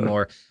lawyer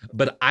anymore,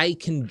 but I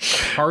can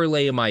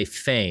parlay my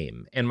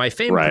fame, and my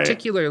fame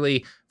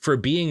particularly for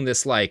being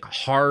this like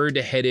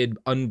hard-headed,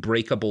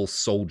 unbreakable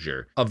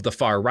soldier of the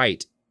far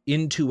right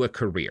into a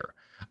career.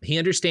 He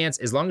understands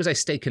as long as I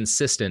stay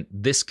consistent,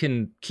 this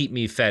can keep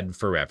me fed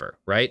forever,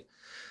 right?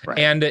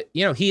 And,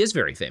 he is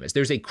very famous.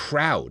 There's a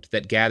crowd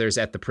that gathers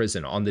at the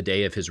prison on the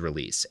day of his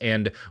release.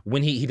 And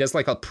when he does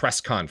like a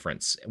press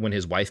conference when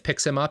his wife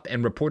picks him up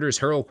and reporters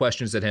hurl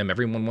questions at him,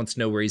 everyone wants to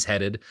know where he's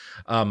headed.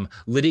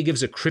 Liddy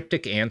gives a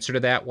cryptic answer to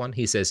that one.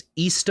 He says,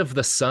 east of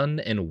the sun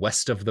and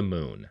west of the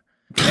moon.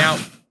 Now,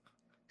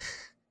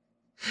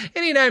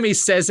 anytime he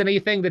says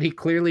anything that he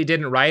clearly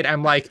didn't write,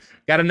 I'm like,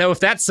 gotta know if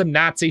that's some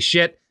Nazi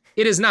shit.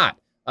 It is not.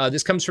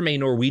 This comes from a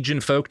Norwegian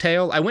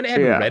folktale. I went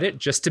ahead and read it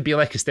just to be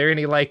like, is there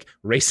any like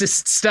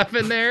racist stuff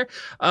in there?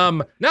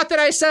 Not that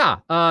I saw.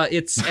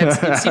 It seems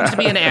to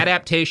be an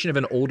adaptation of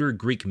an older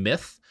Greek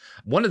myth.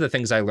 One of the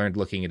things I learned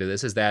looking into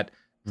this is that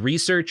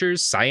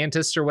researchers,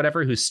 scientists or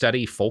whatever who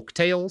study folk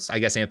tales, I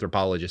guess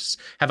anthropologists,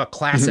 have a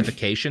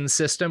classification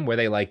system where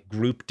they like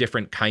group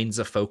different kinds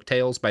of folk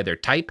tales by their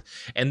type.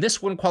 And this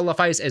one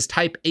qualifies as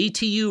type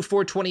ATU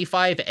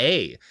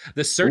 425A,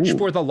 the search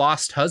for the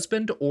lost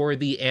husband or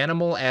the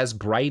animal as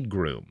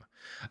bridegroom.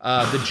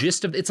 The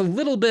gist of it's a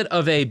little bit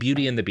of a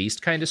Beauty and the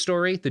Beast kind of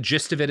story. The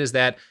gist of it is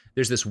that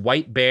there's this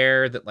white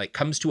bear that like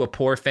comes to a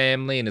poor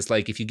family and is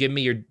like, if you give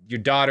me your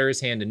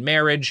daughter's hand in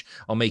marriage,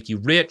 I'll make you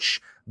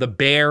rich. The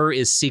bear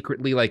is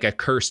secretly like a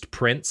cursed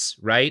prince,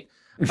 right?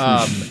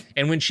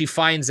 And when she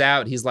finds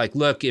out, he's like,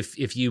 look, if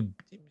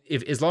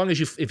as long as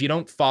you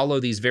don't follow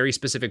these very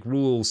specific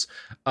rules,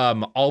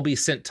 I'll be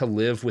sent to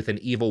live with an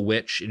evil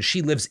witch, and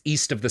she lives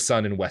east of the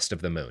sun and west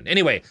of the moon.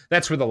 Anyway,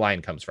 that's where the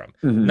line comes from.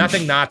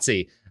 Nothing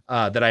Nazi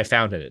that I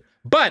found in it.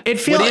 But it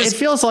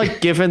feels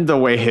like, given the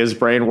way his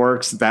brain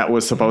works, that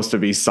was supposed to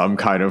be some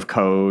kind of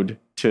code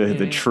to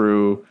the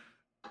true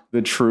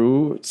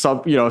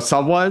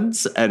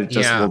someone's, and it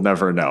just will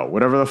never know.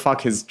 Whatever the fuck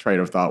his train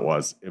of thought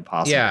was,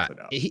 impossible to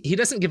know. He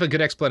doesn't give a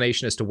good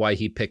explanation as to why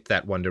he picked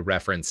that one to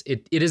reference.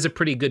 It is a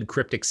pretty good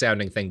cryptic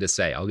sounding thing to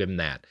say. I'll give him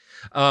that.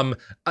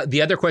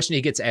 The other question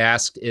he gets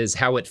asked is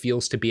how it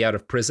feels to be out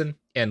of prison.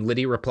 And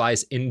Liddy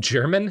replies in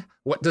German,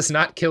 what does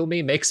not kill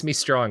me makes me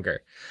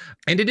stronger.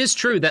 And it is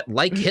true that,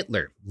 like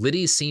Hitler,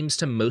 Liddy seems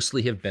to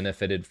mostly have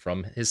benefited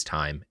from his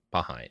time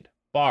behind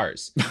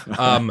bars.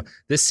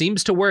 This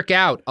seems to work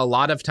out a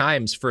lot of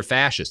times for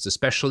fascists,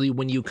 especially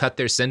when you cut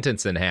their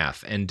sentence in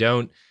half and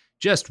don't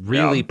just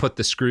really put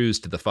the screws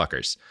to the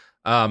fuckers.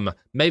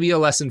 Maybe a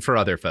lesson for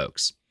other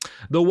folks.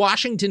 The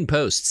Washington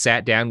Post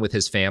sat down with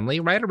his family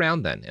right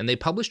around then, and they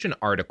published an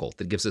article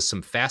that gives us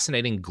some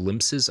fascinating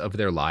glimpses of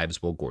their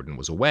lives while Gordon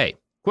was away.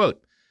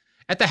 Quote,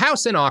 at the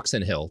house in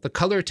Oxon Hill, the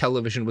color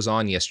television was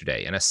on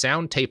yesterday, and a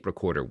sound tape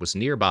recorder was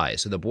nearby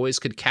so the boys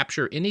could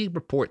capture any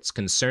reports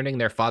concerning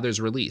their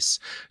father's release.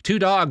 2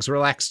 dogs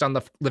relaxed on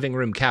the living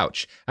room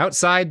couch.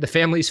 Outside, the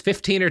family's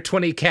 15 or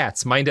 20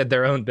 cats minded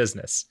their own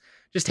business.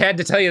 Just had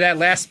to tell you that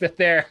last bit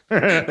there.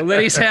 The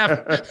Liddy's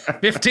have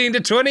 15 to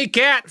 20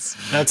 cats.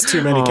 That's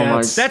too many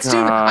cats. That's too.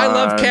 I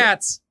love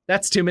cats.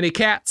 That's too many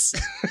cats.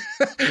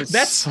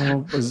 That's so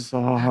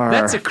bizarre.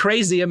 That's a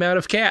crazy amount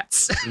of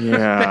cats.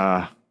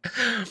 Yeah.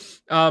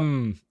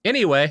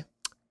 Anyway,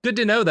 good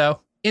to know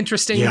though.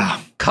 Interesting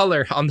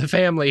color on the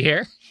family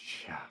here.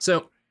 Yeah.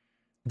 So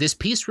this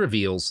piece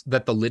reveals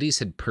that the Liddys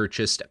had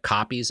purchased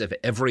copies of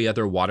every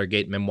other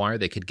Watergate memoir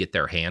they could get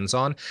their hands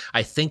on.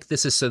 I think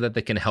this is so that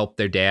they can help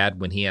their dad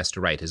when he has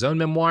to write his own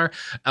memoir.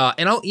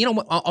 And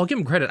I'll give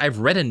him credit. I've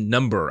read a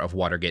number of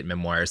Watergate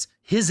memoirs.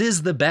 His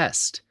is the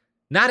best.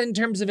 Not in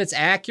terms of its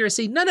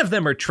accuracy. None of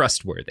them are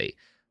trustworthy.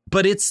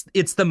 But it's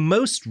the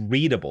most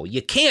readable.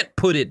 You can't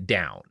put it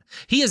down.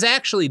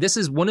 This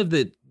is one of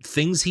the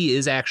things he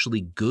is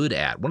actually good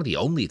at. One of the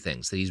only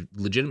things that he's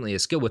legitimately a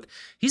skill with.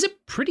 He's a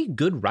pretty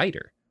good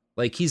writer.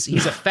 Like he's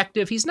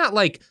effective. He's not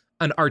like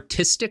an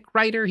artistic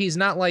writer. He's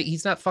not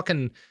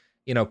fucking,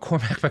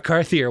 Cormac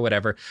McCarthy or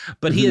whatever,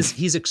 but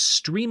he's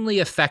extremely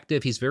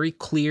effective. He's very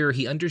clear.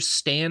 He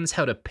understands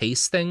how to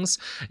pace things.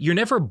 You're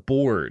never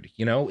bored.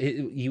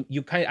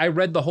 I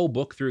read the whole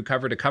book through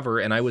cover to cover,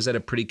 and I was at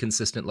a pretty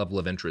consistent level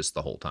of interest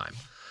the whole time.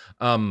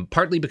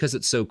 Partly because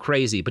it's so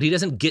crazy, but he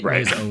doesn't get in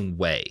his own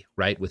way,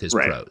 right, with his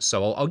prose.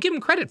 So I'll give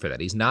him credit for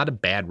that. He's not a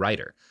bad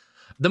writer.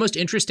 The most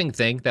interesting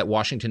thing that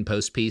Washington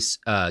Post piece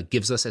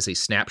gives us as a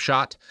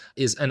snapshot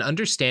is an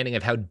understanding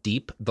of how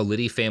deep the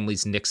Liddy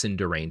family's Nixon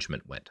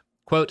derangement went.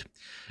 Quote,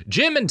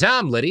 Jim and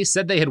Tom Liddy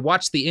said they had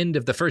watched the end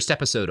of the first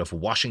episode of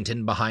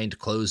Washington Behind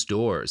Closed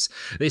Doors.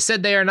 They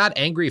said they are not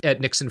angry at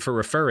Nixon for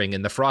referring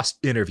in the Frost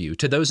interview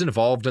to those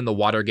involved in the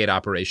Watergate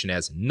operation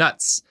as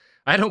nuts.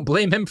 I don't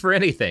blame him for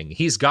anything.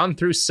 He's gone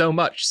through so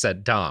much,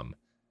 said Tom.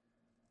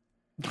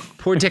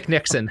 Poor Dick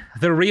Nixon,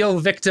 the real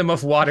victim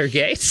of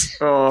Watergate.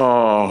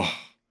 Oh,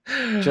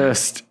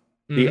 just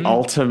the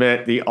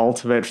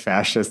ultimate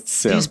fascist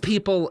sin. These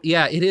people,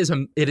 yeah, it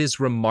is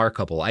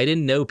remarkable. I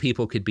didn't know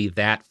people could be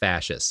that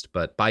fascist,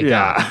 but by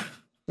God.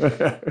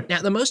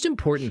 Now, the most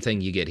important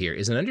thing you get here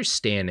is an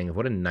understanding of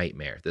what a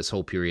nightmare this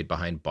whole period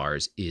behind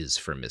bars is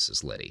for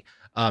Mrs. Liddy.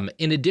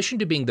 In addition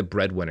to being the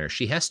breadwinner,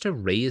 she has to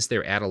raise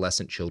their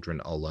adolescent children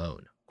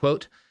alone.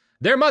 Quote,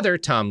 their mother,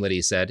 Tom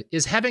Liddy said,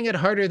 is having it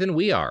harder than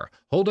we are,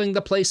 holding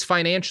the place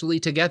financially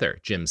together,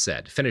 Jim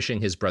said,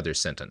 finishing his brother's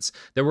sentence.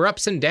 There were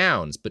ups and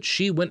downs, but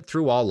she went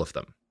through all of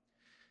them.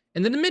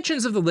 And the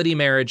dimensions of the Liddy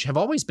marriage have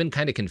always been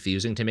kind of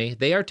confusing to me.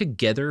 They are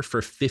together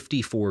for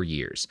 54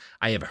 years.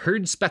 I have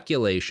heard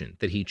speculation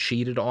that he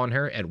cheated on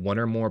her at one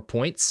or more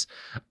points.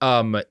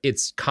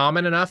 It's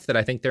common enough that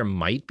I think there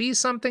might be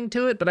something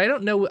to it, but I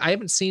don't know. I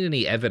haven't seen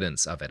any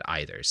evidence of it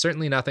either.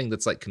 Certainly nothing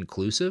that's like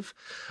conclusive.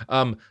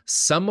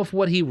 Some of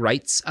what he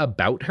writes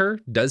about her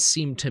does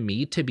seem to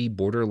me to be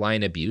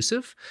borderline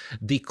abusive.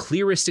 The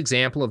clearest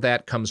example of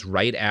that comes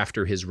right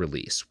after his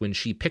release, when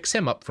she picks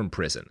him up from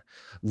prison.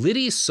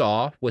 Liddy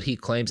saw what he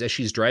claims as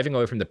she's driving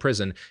away from the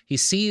prison. He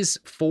sees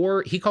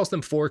he calls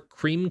them 4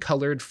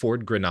 cream-colored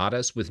Ford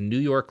Granadas with New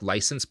York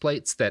license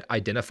plates that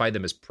identify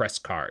them as press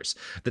cars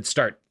that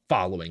start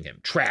following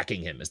him,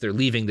 tracking him as they're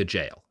leaving the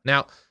jail.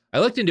 Now, I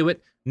looked into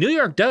it. New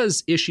York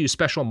does issue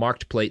special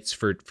marked plates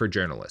for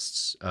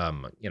journalists.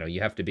 You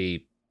have to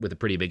be with a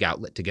pretty big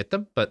outlet to get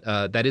them, but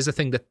that is a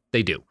thing that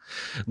they do.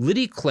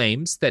 Liddy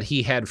claims that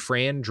he had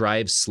Fran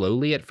drive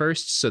slowly at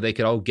first so they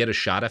could all get a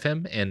shot of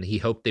him, and he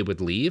hoped they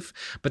would leave,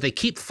 but they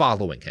keep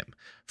following him.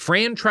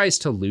 Fran tries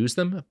to lose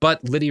them,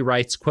 but Liddy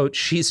writes, quote,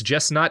 she's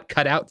just not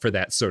cut out for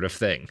that sort of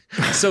thing.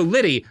 So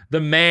Liddy,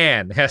 the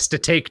man, has to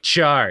take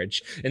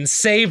charge and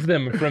save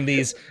them from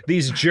these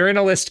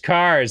journalist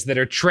cars that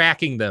are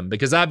tracking them,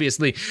 because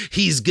obviously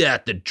he's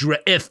got the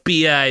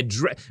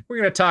FBI. We're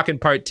going to talk in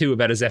part 2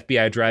 about his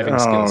FBI driving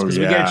skills, because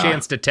we get a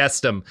chance to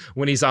test him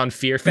when he's on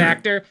Fear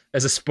Factor,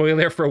 as a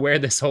spoiler for where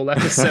this whole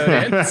episode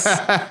ends.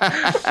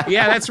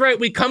 Yeah, that's right.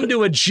 We come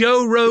to a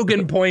Joe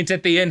Rogan point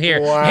at the end here,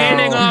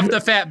 handing off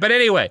the fat. But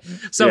anyway,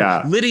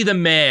 so Liddy the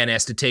man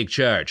has to take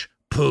charge.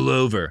 Pull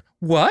over.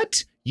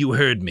 What? You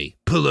heard me.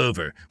 Pull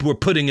over. We're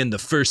putting in the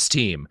first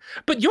team.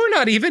 But you're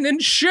not even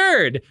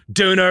insured.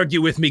 Don't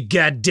argue with me,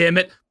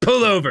 goddammit.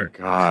 Pull over.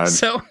 God.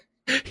 So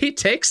he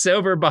takes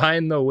over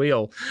behind the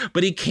wheel,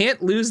 but he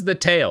can't lose the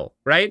tail,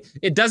 right?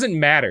 It doesn't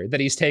matter that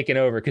he's taken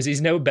over because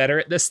he's no better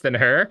at this than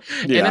her.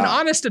 Yeah. And an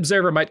honest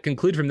observer might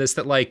conclude from this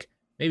that, like,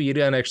 maybe you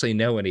don't actually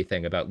know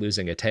anything about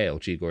losing a tail,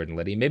 G. Gordon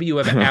Liddy. Maybe you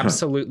have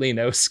absolutely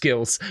no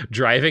skills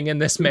driving in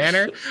this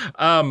manner.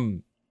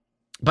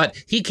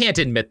 But he can't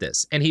admit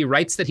this. And he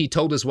writes that he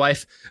told his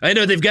wife, I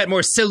know they've got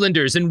more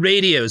cylinders and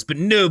radios, but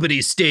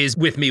nobody stays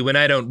with me when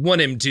I don't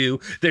want him to.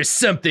 There's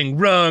something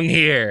wrong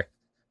here.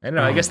 I don't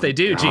know. I guess they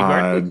do, G.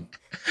 Gordon.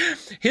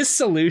 His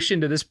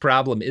solution to this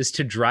problem is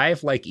to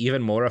drive like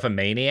even more of a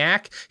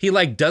maniac. He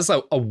like does a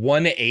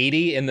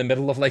 180 in the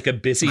middle of like a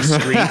busy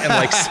street and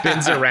like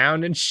spins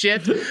around and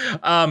shit.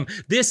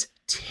 This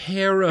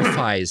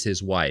terrifies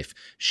his wife.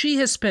 She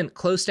has spent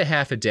close to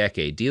half a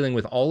decade dealing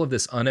with all of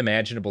this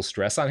unimaginable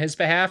stress on his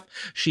behalf.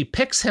 She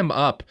picks him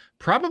up,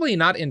 probably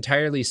not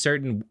entirely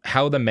certain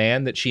how the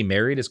man that she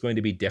married is going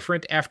to be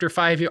different after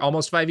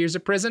almost 5 years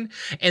of prison.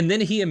 And then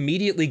he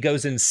immediately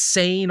goes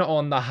insane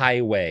on the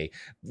highway,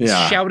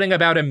 shouting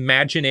about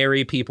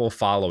imaginary people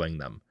following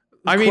them.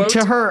 I mean,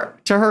 to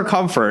her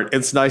comfort,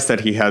 it's nice that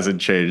he hasn't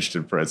changed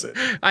in prison.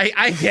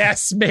 I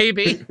guess,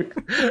 maybe.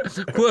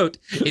 Quote,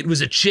 it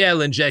was a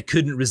challenge I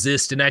couldn't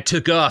resist, and I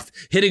took off,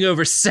 hitting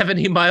over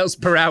 70 miles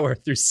per hour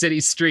through city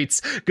streets,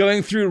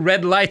 going through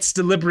red lights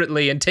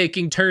deliberately and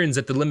taking turns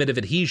at the limit of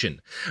adhesion.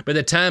 By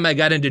the time I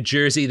got into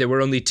Jersey, there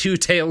were only 2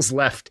 tails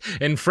left,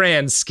 and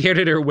Fran, scared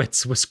at her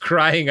wits, was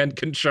crying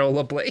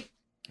uncontrollably.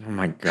 Oh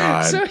my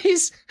God. So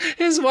his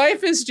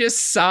wife is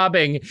just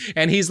sobbing,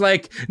 and he's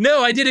like,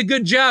 no, I did a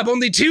good job.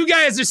 Only 2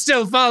 guys are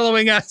still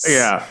following us.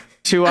 Yeah.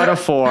 2 out of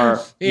 4.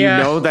 You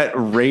know that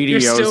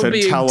radios and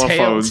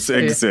telephones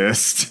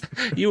exist.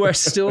 You are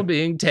still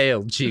being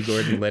tailed, G.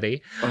 Gordon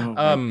Liddy.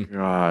 Oh my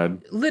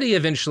God. Liddy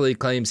eventually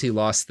claims he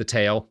lost the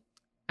tail.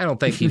 I don't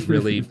think he's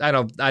really, I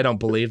don't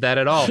believe that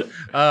at all.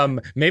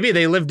 Maybe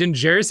they lived in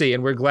Jersey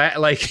and we're glad,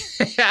 like,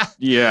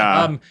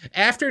 yeah.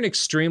 After an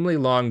extremely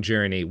long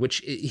journey, which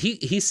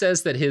he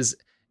says that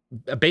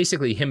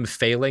basically him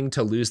failing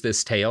to lose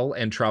this tail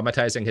and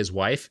traumatizing his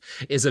wife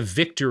is a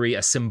victory,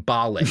 a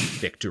symbolic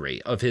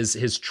victory of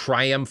his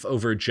triumph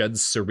over Judge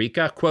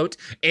Sirica, quote,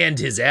 and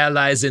his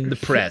allies in the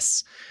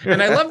press.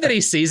 And I love that he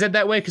sees it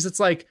that way, because it's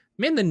like,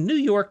 Man, the New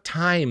York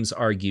Times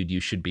argued you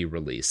should be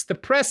released. The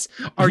press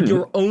are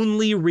your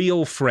only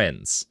real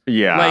friends.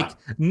 Yeah. Like,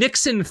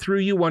 Nixon threw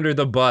you under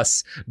the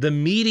bus. The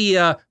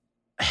media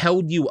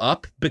held you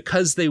up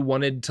because they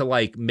wanted to,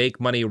 like, make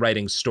money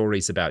writing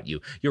stories about you.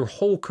 Your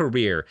whole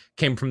career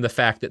came from the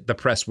fact that the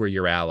press were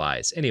your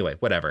allies. Anyway,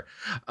 whatever.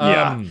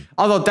 Yeah.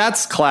 Although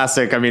that's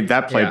classic. I mean,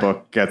 that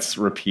playbook gets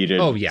repeated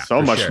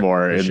so much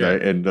more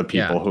in the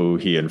people who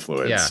he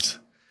influenced. Yeah.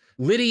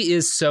 Liddy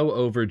is so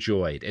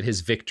overjoyed at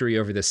his victory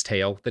over this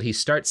tale that he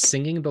starts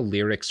singing the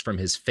lyrics from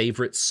his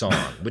favorite song,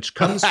 which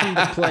comes from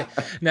the play.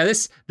 Now,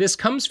 this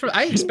comes from,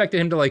 I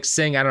expected him to like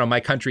sing, I don't know, My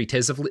Country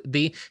 'Tis of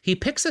Thee. He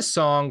picks a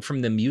song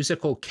from the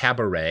musical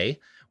Cabaret,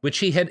 which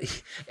he had,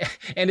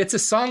 and it's a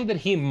song that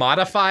he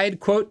modified,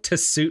 quote, to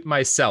suit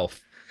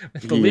myself.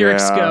 The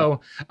lyrics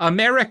go,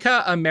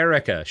 America,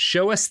 America,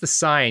 show us the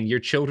sign your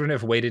children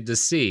have waited to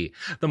see.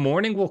 The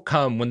morning will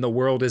come when the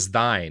world is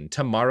thine.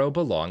 Tomorrow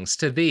belongs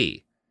to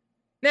thee.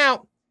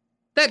 Now,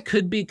 that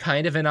could be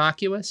kind of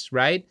innocuous,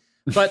 right?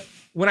 But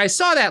when I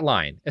saw that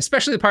line,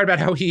 especially the part about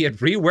how he had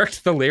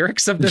reworked the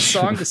lyrics of this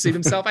song to suit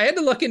himself, I had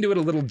to look into it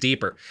a little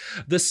deeper.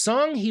 The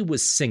song he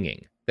was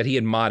singing that he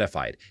had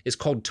modified is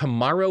called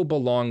Tomorrow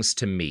Belongs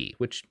to Me,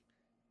 which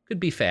could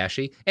be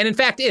fashy, and in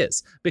fact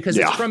is, because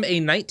it's from a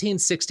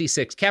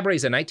 1966, Cabaret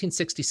is a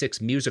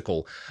 1966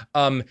 musical,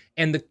 and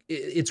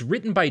it's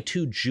written by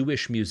two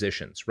Jewish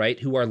musicians, right,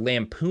 who are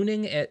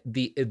lampooning at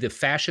the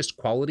fascist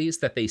qualities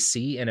that they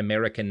see in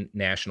American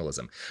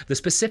nationalism. The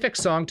specific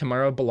song,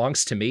 Tomorrow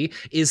Belongs to Me,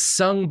 is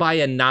sung by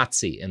a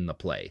Nazi in the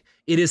play.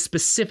 It is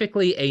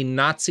specifically a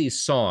Nazi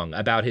song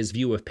about his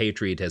view of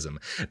patriotism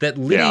that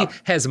Liddy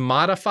has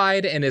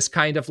modified and is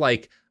kind of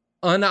like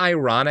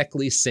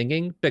unironically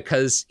singing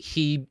because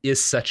he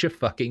is such a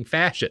fucking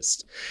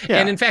fascist.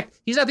 And in fact,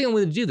 he's not the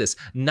only one to do this.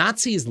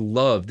 Nazis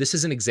love, this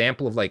is an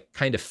example of like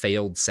kind of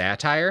failed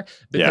satire,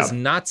 because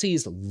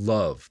Nazis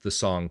love the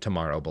song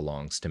Tomorrow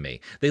Belongs to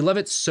Me. They love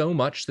it so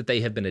much that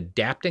they have been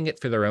adapting it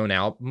for their own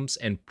albums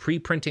and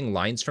pre-printing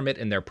lines from it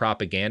in their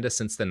propaganda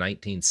since the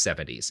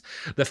 1970s.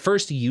 The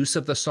first use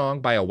of the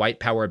song by a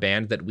white power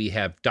band that we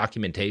have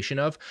documentation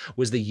of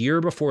was the year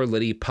before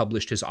Liddy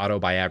published his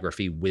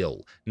autobiography,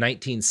 Will,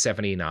 1979,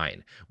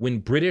 when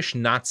British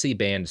Nazi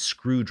band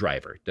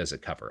Screwdriver does a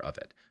cover of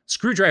it.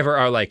 Screwdriver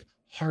are like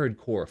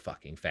hardcore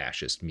fucking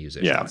fascist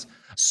musicians.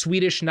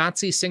 Swedish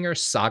Nazi singer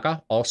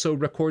Saga also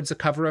records a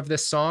cover of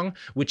this song,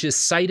 which is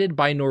cited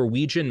by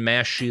Norwegian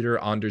mass shooter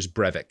Anders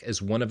Breivik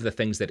as one of the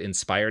things that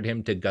inspired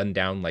him to gun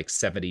down like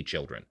 70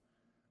 children.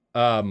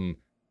 Great.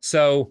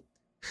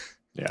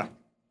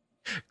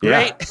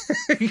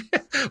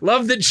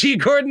 Love that G.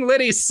 Gordon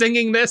Liddy's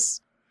singing this.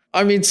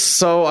 I mean,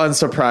 so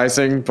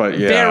unsurprising, but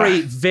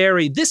Very,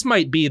 very, this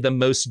might be the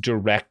most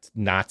direct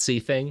Nazi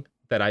thing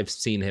that I've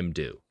seen him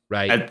do,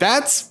 right? And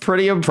that's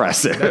pretty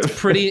impressive.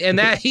 And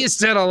that he's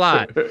done a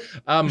lot.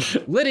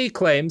 Liddy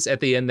claims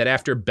at the end that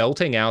after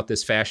belting out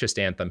this fascist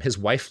anthem, his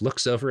wife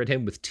looks over at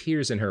him with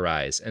tears in her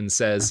eyes and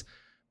says,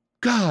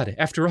 God,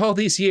 after all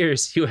these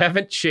years, you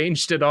haven't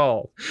changed at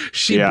all.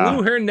 She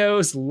blew her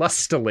nose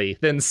lustily,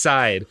 then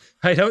sighed.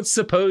 I don't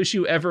suppose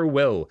you ever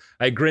will.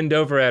 I grinned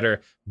over at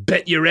her.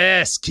 Bet your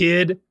ass,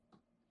 kid.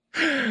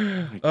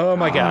 Oh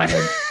my God.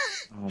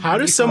 How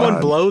does someone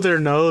blow their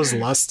nose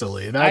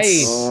lustily?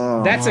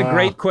 That's a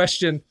great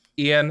question,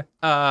 Ian.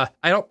 I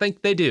don't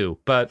think they do,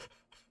 but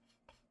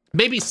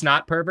maybe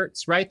snot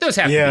perverts, right? Those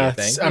have to be a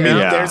thing. I mean,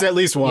 there's at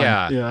least one.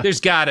 Yeah. There's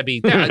got to be.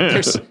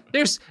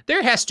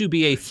 There has to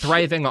be a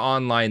thriving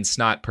online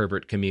snot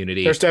pervert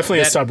community. There's definitely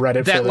a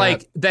subreddit for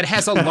that. That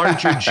has a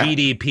larger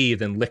GDP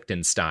than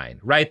Liechtenstein,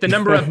 right?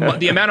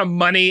 The amount of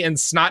money and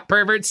snot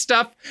pervert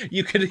stuff,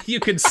 you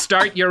could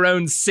start your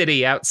own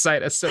city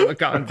outside of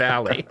Silicon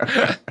Valley.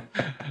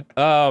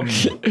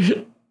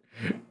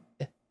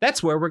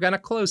 That's where we're going to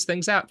close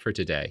things out for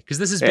today, because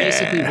this is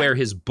basically where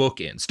his book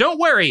ends. Don't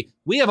worry,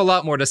 we have a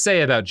lot more to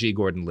say about G.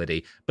 Gordon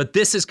Liddy, but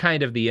this is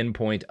kind of the end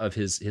point of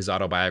his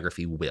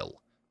autobiography,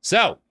 Will.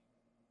 So,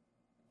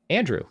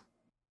 Andrew,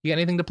 you got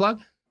anything to plug?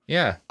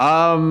 Yeah.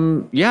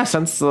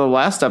 Since the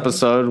last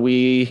episode,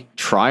 we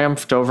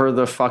triumphed over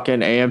the fucking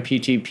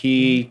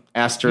AMPTP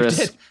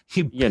asterisk.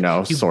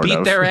 You sort beat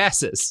of. their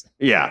asses.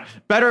 Yeah.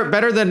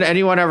 Better than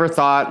anyone ever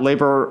thought.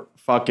 Labor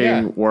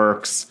fucking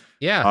works.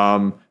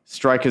 Yeah.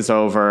 Strike is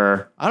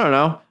over. I don't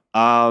know.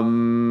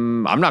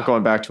 I'm not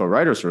going back to a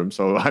writer's room,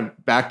 so I'm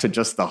back to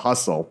just the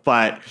hustle.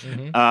 But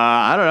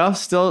I don't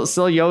know.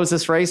 Still Yo's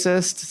is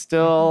racist.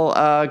 Still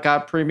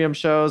got premium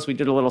shows. We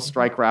did a little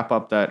strike wrap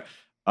up that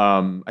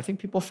I think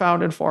people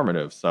found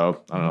informative.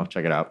 So I don't know.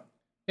 Check it out.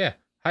 Yeah.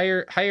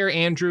 Hire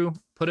Andrew.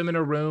 Put him in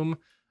a room.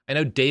 I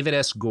know David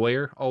S.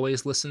 Goyer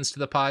always listens to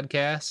the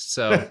podcast,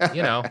 so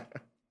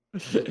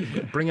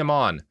bring him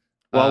on.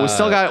 Well, we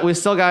still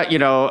got,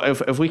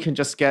 if we can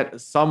just get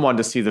someone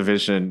to see the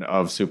vision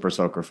of Super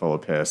Soaker Full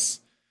of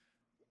Piss,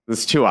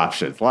 There's two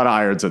options. A lot of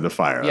irons in the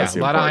fire. Yeah, a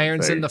lot of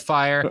irons in the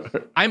fire.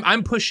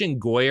 I'm pushing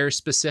Goyer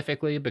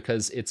specifically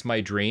because it's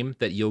my dream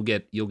that you'll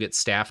get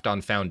staffed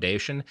on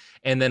Foundation,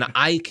 and then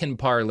I can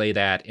parlay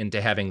that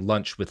into having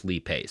lunch with Lee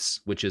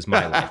Pace, which is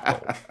my life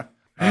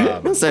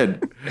goal.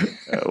 Listen,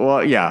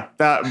 well, yeah,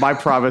 that my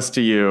promise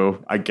to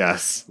you, I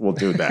guess, we'll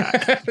do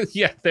that.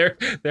 Yeah,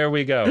 there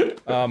we go.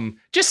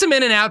 Just some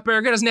In-N-Out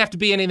burger. It doesn't have to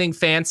be anything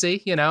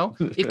fancy, you know.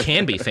 It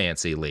can be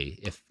fancy,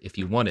 Lee, if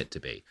you want it to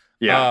be.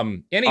 Yeah.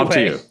 Anyway, up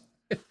to you.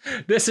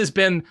 This has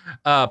been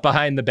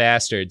Behind the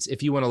Bastards.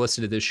 If you want to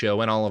listen to this show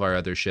and all of our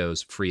other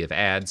shows free of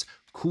ads,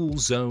 Cool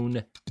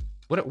Zone.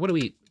 What do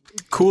we?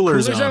 Cooler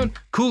Zone.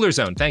 Cooler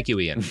Zone. Thank you,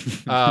 Ian.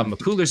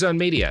 Cooler Zone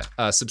Media.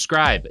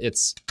 Subscribe.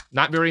 It's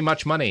not very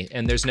much money,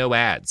 and there's no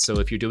ads. So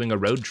if you're doing a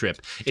road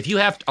trip, if you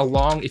have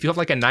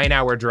like a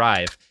 9-hour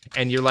drive,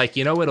 and you're like,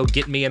 you know what'll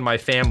get me and my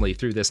family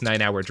through this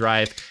 9-hour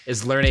drive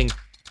is learning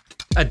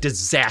a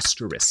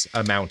disastrous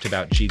amount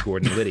about G.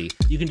 Gordon Liddy.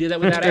 You can do that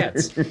without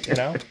ads, you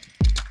know?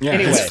 Yeah,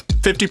 anyway. It's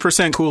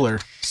 50% cooler.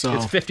 So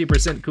it's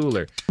 50%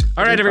 cooler.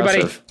 All right,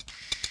 everybody.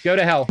 Go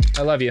to hell.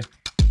 I love you.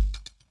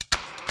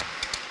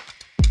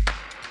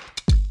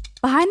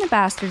 Behind the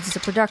Bastards is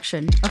a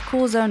production of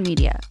Cool Zone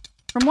Media.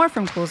 For more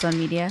from Cool Zone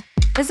Media,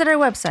 visit our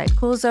website,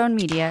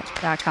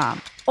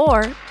 coolzonemedia.com,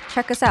 or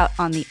check us out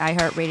on the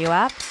iHeartRadio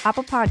app,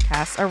 Apple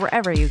Podcasts, or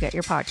wherever you get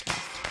your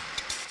podcasts.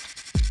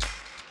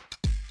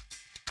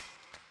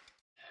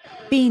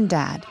 Bean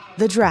Dad,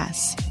 The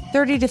Dress,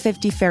 30 to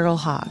 50 Feral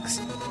Hogs.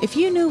 If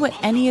you knew what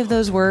any of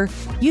those were,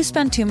 you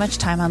spend too much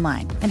time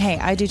online. And hey,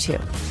 I do too.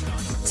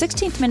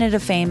 16th Minute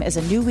of Fame is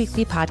a new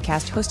weekly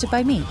podcast hosted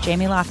by me,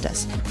 Jamie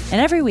Loftus.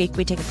 And every week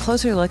we take a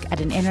closer look at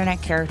an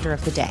internet character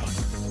of the day.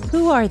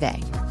 Who are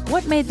they?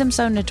 What made them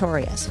so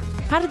notorious?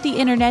 How did the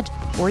internet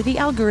or the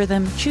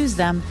algorithm choose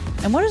them?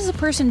 And what does a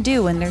person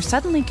do when they're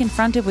suddenly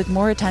confronted with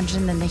more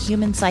attention than the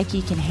human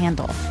psyche can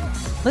handle?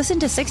 Listen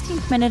to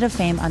 16th Minute of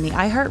Fame on the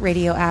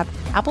iHeartRadio app,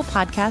 Apple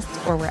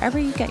Podcasts, or wherever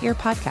you get your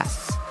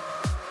podcasts.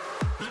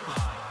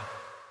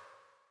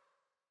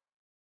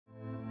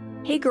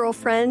 Hey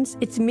girlfriends,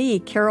 it's me,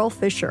 Carol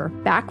Fisher,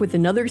 back with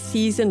another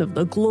season of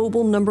the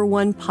global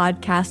 #1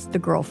 podcast, The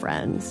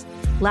Girlfriends.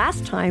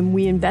 Last time,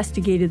 we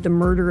investigated the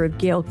murder of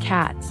Gail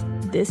Katz.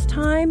 This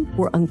time,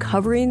 we're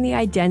uncovering the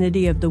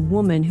identity of the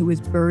woman who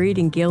was buried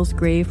in Gail's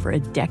grave for a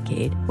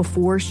decade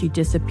before she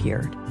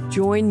disappeared.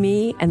 Join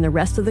me and the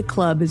rest of the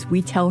club as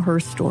we tell her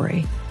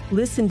story.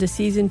 Listen to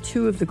Season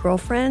 2 of The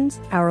Girlfriends,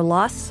 Our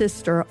Lost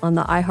Sister on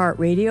the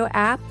iHeartRadio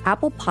app,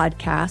 Apple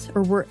Podcasts,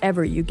 or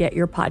wherever you get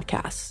your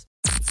podcasts.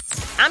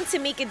 I'm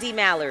Tamika D.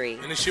 Mallory.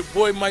 And it's your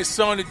boy, my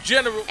son, the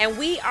General. And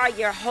we are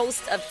your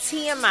hosts of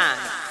TMI.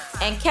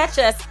 And catch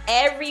us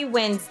every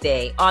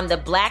Wednesday on the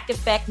Black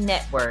Effect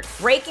Network,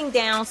 breaking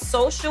down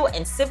social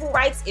and civil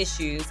rights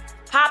issues,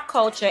 pop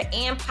culture,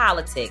 and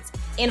politics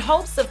in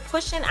hopes of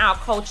pushing our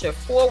culture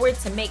forward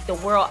to make the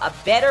world a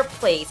better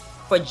place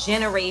for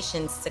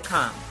generations to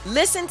come.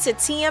 Listen to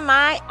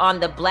TMI on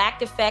the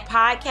Black Effect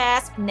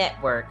Podcast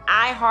Network,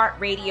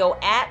 iHeartRadio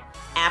app,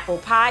 Apple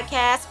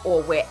Podcasts,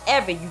 or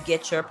wherever you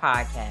get your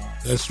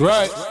podcasts. That's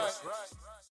right.